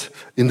pictures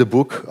in the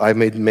book. I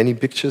made many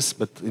pictures,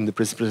 but in the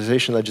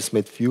presentation I just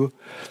made few.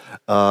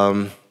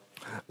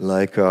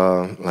 Like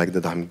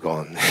that I'm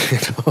gone,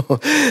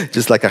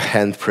 just like a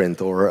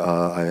handprint, or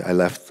I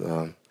left.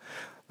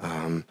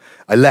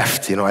 I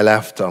left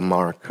a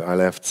mark. I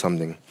left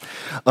something.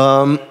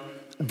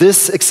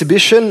 This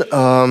exhibition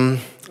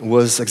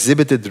was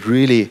exhibited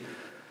really.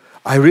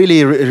 I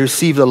really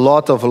received a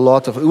lot of.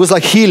 It was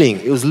like healing.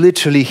 It was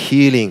literally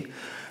healing.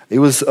 It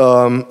was.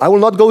 I will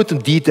not go into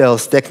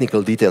details,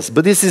 technical details,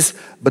 but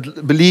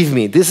But believe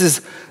me, this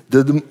is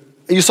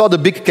You saw the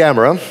big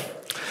camera,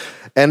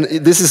 and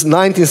this is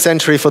 19th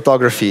century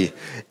photography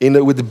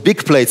with the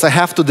big plates. I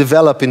have to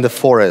develop in the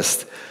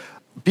forest.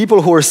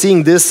 People who are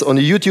seeing this on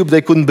YouTube,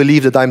 they couldn't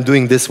believe that I'm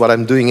doing this, what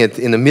I'm doing it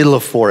in the middle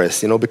of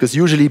forest, because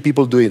usually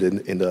people do it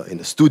in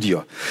the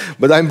studio.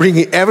 But I'm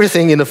bringing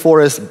everything in the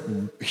forest,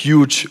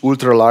 huge,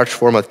 ultra large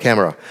format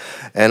camera,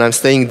 and I'm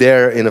staying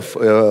there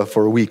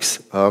for weeks.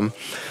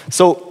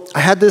 So I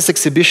had this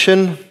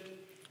exhibition,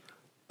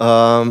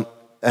 and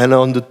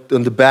on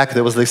the back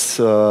there was this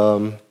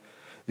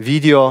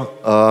video.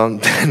 I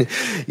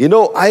don't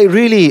know,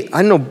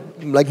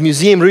 like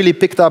museum really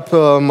picked up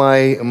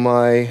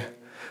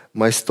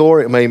my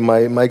story,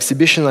 my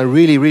exhibition. I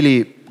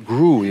really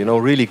grew,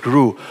 really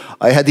grew.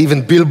 I had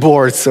even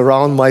billboards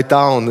around my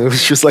town. It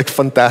was just like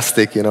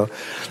fantastic,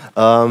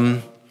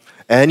 And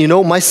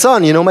my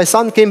son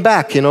came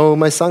back.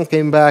 My son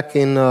came back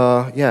in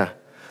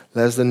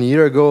less than a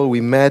year ago.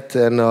 We met,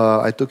 and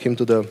I took him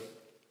to the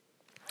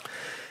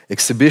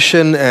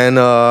exhibition, and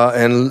a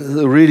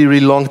really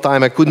long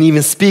time I couldn't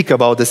even speak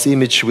about this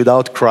image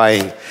without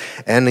crying.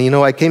 And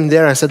I came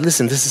there and I said,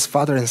 listen, this is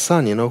father and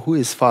son, who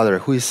is father,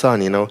 who is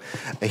son, and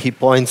he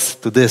points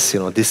to this,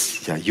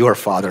 your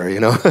father,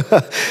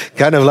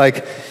 kind of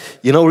like,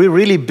 we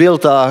really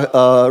built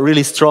a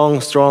really strong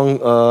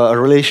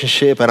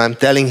relationship, and I'm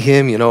telling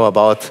him,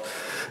 about,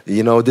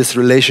 this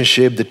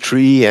relationship, the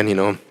tree,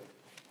 and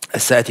I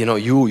said,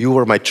 you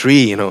were my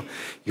tree,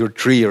 your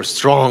tree, you're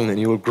strong and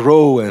you will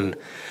grow, and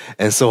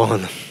so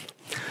on.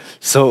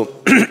 So,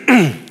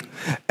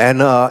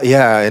 and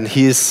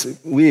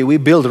we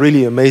built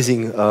really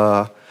amazing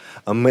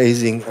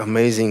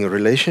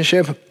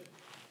relationship.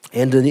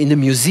 And in the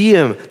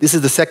museum, this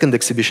is the second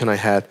exhibition I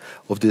had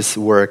of this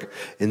work.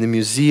 In the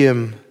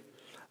museum,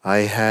 I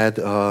had,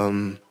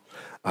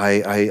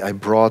 I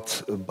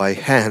brought by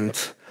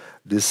hand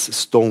these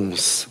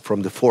stones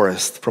from the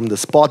forest, from the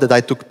spot that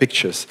I took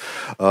pictures.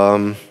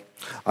 I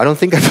don't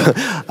think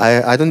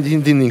I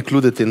didn't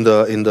include it in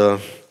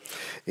the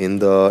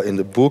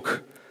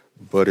book,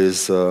 but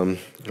it's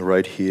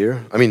right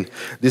here. I mean,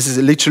 this is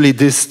literally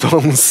these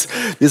stones.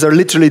 These are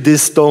literally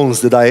these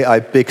stones that I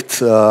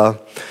picked.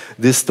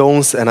 These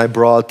stones, and I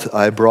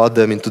brought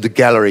them into the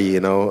gallery,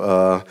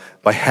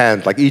 by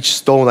hand. Like each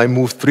stone, I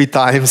moved 3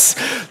 times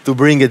to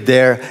bring it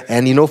there.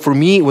 And for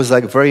me, it was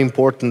like a very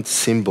important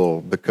symbol,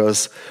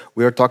 because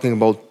we are talking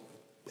about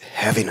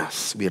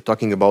heaviness. We are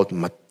talking about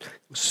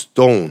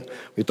stone.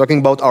 We're talking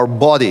about our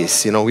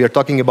bodies. We are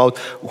talking about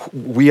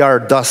we are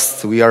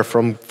dust. We are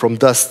from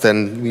dust,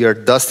 and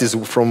dust is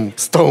from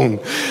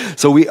stone.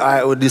 So we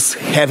are this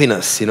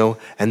heaviness,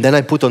 And then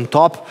I put on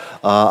top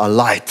a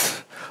light.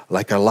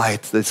 Like a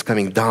light that's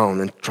coming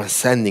down and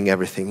transcending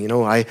everything.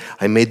 I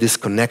made this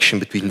connection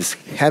between this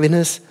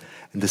heaviness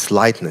and this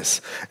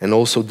lightness. And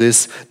also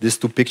these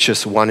 2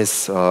 pictures, one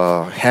is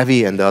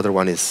heavy and the other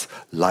one is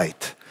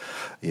light.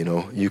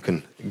 You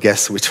can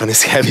guess which one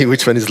is heavy,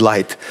 which one is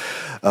light.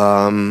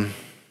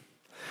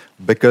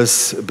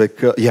 because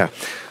yeah.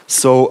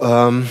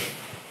 So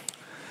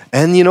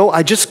And you know,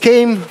 I just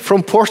came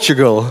from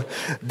Portugal.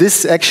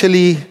 This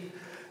actually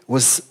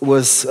was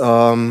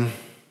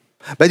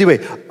by the way,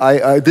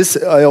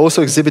 I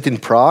also exhibit in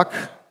Prague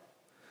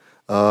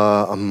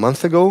a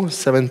month ago,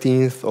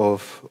 17th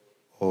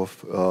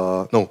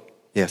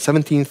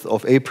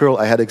of April.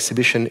 I had an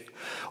exhibition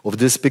of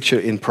this picture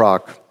in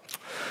Prague.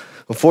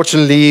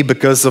 Unfortunately,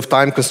 because of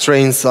time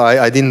constraints,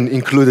 I didn't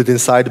include it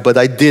inside, but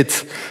I did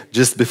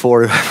just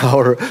before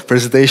our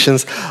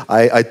presentations.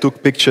 I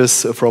took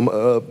pictures from,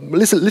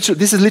 this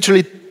is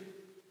literally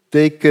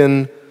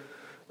taken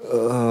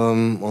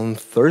on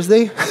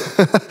Thursday,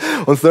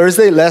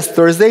 last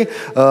Thursday.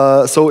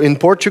 So in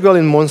Portugal,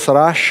 in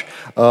Monsaraz,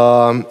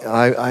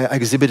 I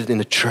exhibited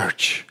in a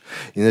church.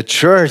 In a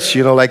church,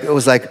 you know, like it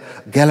was like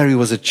gallery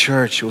was a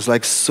church. It was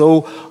like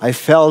so. I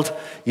felt,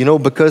 you know,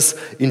 because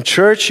in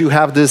church you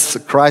have this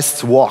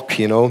Christ's walk,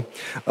 you know,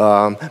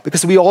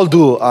 because we all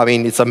do. I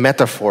mean, it's a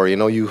metaphor, you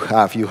know. You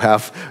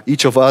have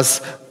each of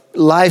us.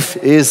 Life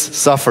is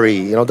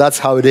suffering, you know. That's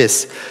how it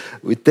is.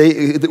 We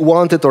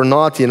want it or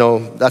not, you know.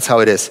 That's how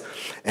it is.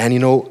 And you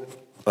know,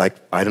 like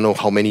I don't know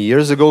how many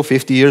years ago,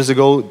 50 years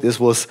ago,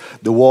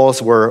 the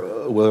walls were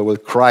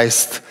with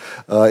Christ.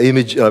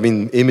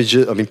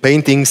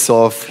 Paintings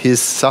of his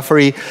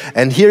suffering,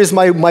 and here is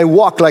my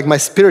walk, like my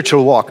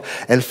spiritual walk,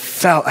 and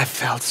I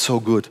felt so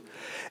good.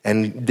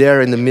 And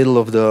there, in the middle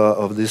of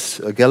this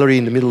gallery,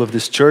 in the middle of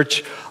this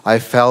church, I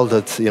felt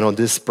that, you know,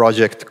 this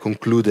project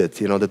concluded.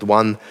 You know, that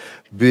one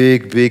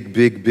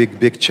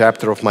big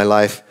chapter of my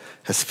life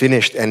has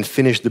finished, and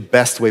finished the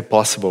best way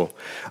possible.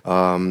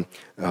 That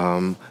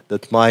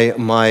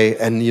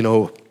and you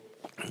know,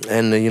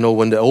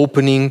 when the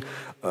opening,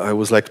 I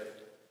was like.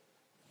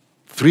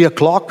 3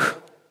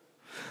 o'clock,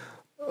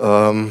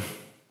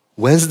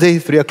 Wednesday,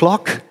 3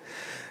 o'clock.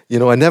 You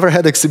know, I never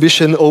had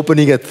exhibition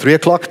opening at 3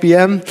 o'clock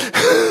p.m.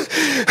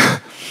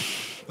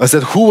 I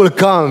said, who will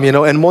come? You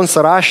know, and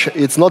Monsaraz,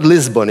 it's not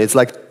Lisbon. It's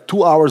like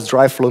 2 hours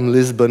drive from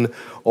Lisbon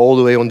all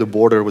the way on the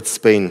border with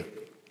Spain.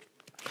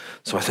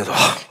 So I said,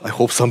 oh, I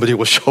hope somebody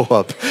will show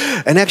up.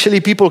 And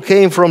actually people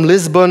came from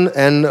Lisbon,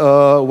 and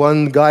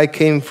one guy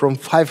came from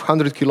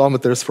 500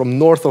 kilometers from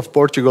north of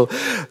Portugal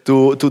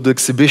to the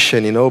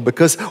exhibition, you know.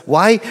 Because,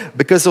 why?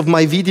 Because of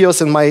my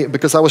videos and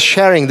because I was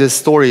sharing these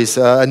stories,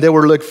 and they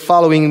were like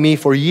following me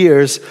for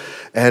years,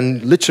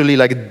 and literally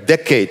like a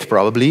decade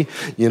probably,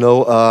 you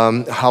know,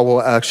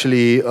 how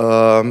actually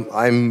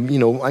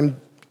I'm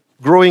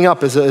growing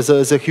up as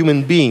a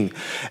human being.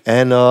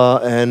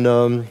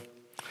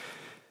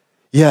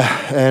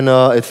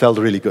 It felt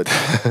really good.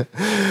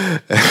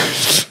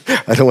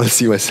 I don't want to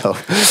see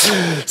myself.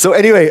 So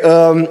anyway,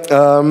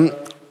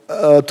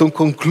 to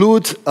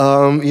conclude,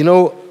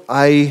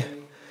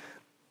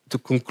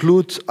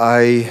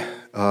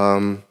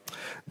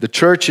 the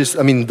church is,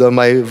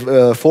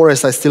 my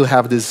forest, I still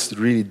have this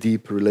really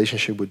deep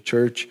relationship with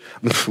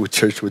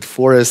with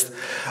forest.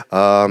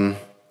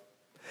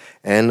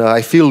 And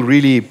I feel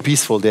really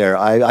peaceful there.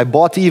 I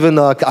bought even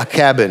a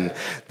cabin.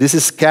 This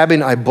is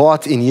cabin I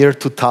bought in year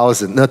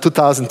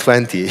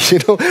 2020. You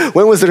know,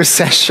 when was the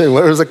recession?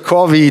 When was the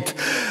COVID?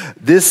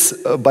 This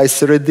by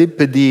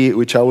serendipity,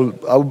 which I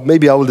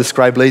will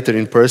describe later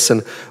in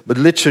person. But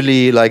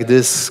literally, like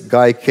this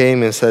guy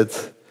came and said,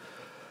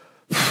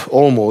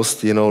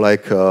 almost, you know,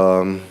 like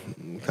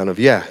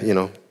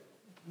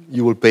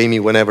you will pay me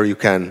whenever you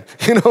can.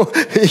 You know,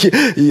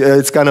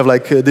 it's kind of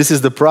like, this is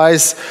the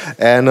price,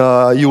 and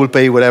you will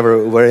pay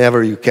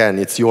wherever you can.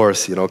 It's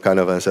yours, you know, kind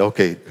of. I say,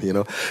 okay, you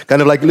know,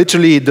 kind of like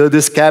literally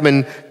this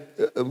cabin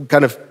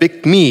kind of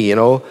picked me, you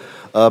know,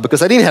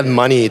 because I didn't have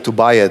money to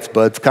buy it,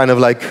 but kind of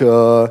like,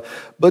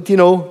 but you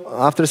know,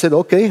 after I said,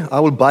 okay, I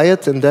will buy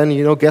it, and then,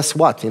 you know, guess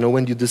what? You know,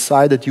 when you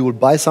decide that you will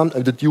buy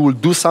something, that you will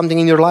do something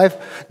in your life,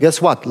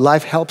 guess what?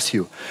 Life helps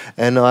you,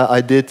 and I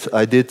did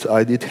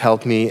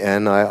help me,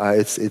 and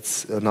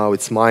it's now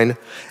it's mine,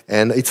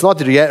 and it's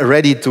not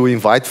ready to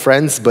invite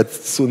friends, but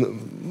soon,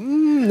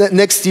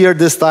 next year,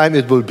 this time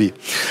it will be.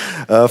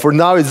 For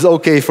now, it's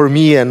okay for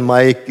me and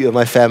my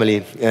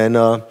family, and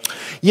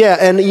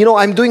and you know,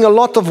 I'm doing a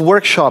lot of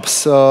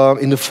workshops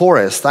in the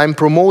forest. I'm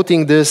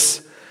promoting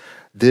this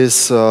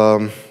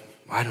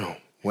I don't know,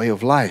 way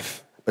of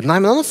life. But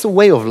not the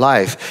way of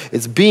life.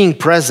 It's being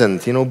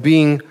present, you know,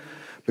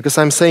 because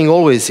I'm saying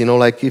always, you know,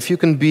 like if you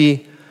can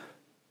be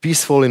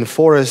peaceful in the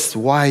forest,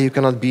 why you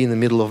cannot be in the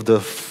middle of the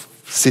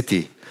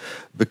city?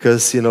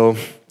 Because, you know,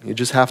 you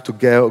just have to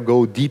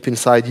go deep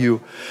inside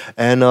you.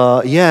 And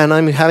and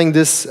I'm having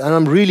this, and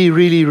I'm really,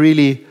 really,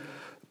 really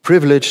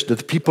privileged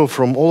that people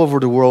from all over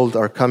the world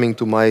are coming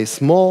to my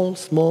small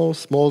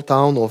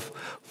town of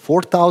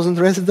 4,000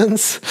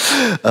 residents,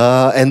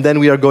 and then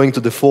we are going to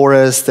the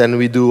forest, and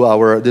we do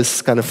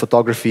this kind of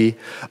photography.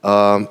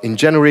 In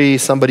January,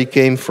 somebody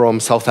came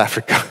from South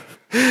Africa,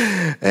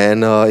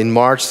 and in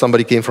March,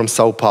 somebody came from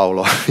Sao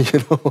Paulo. You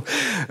know,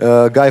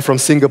 a guy from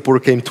Singapore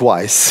came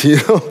twice. You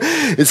know,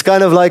 it's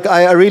kind of like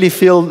I really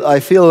feel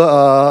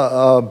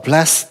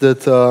blessed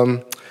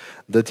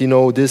that you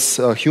know,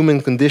 this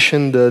human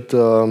condition, that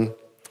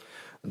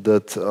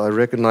that I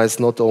recognize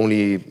not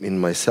only in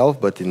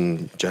myself but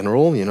in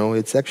general. You know,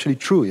 it's actually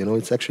true. You know,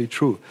 it's actually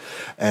true,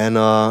 and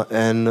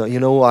you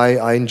know,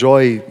 I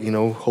enjoy, you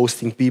know,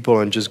 hosting people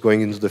and just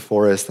going into the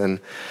forest and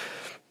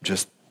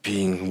just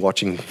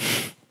watching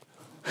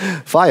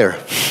fire.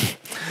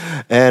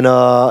 And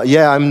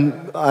yeah,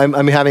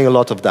 I'm having a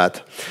lot of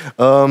that.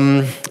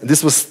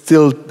 This was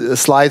still a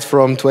slide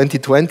from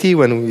 2020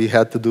 when we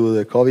had to do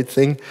the COVID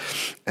thing,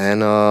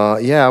 and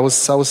yeah, I was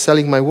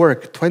selling my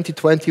work.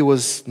 2020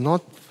 was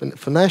not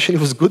financially,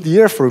 it was a good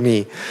year for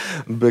me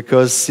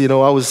because, you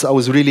know, I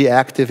was really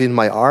active in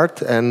my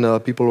art, and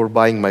people were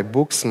buying my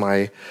books,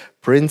 my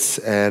prints,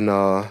 and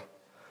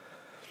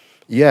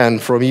yeah,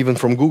 and even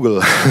from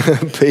Google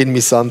paid me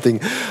something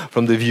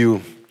from the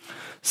view.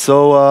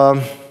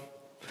 So.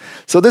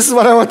 So this is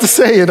what I want to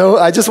say, you know.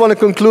 I just want to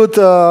conclude.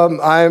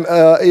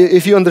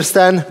 If you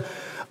understand,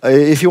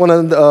 if you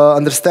want to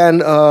understand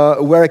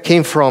where I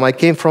came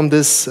from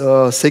this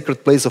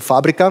sacred place of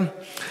Fabrica,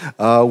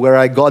 where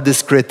I got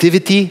this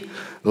creativity,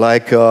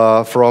 like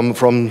from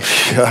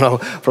you know,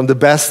 from the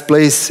best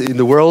place in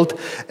the world.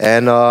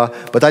 And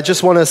but I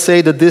just want to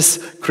say that this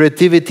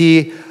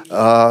creativity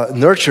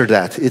nurture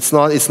that. It's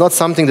not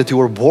something that you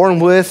were born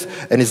with,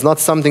 and it's not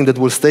something that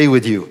will stay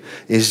with you.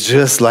 It's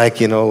just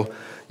like, you know.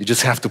 You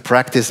just have to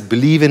practice,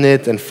 believe in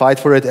it, and fight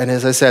for it. And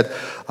as I said,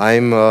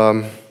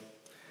 I'm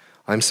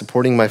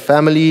supporting my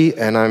family,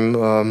 and I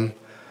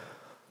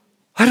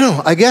don't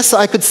know. I guess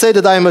I could say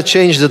that I am a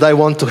change that I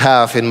want to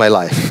have in my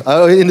life,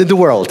 in the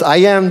world. I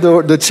am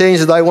the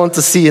change that I want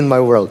to see in my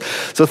world.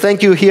 So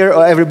thank you here,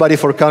 everybody,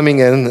 for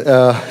coming. And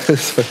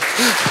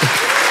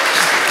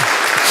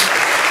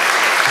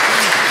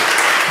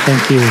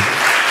thank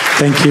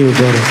you,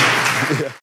 BORUT.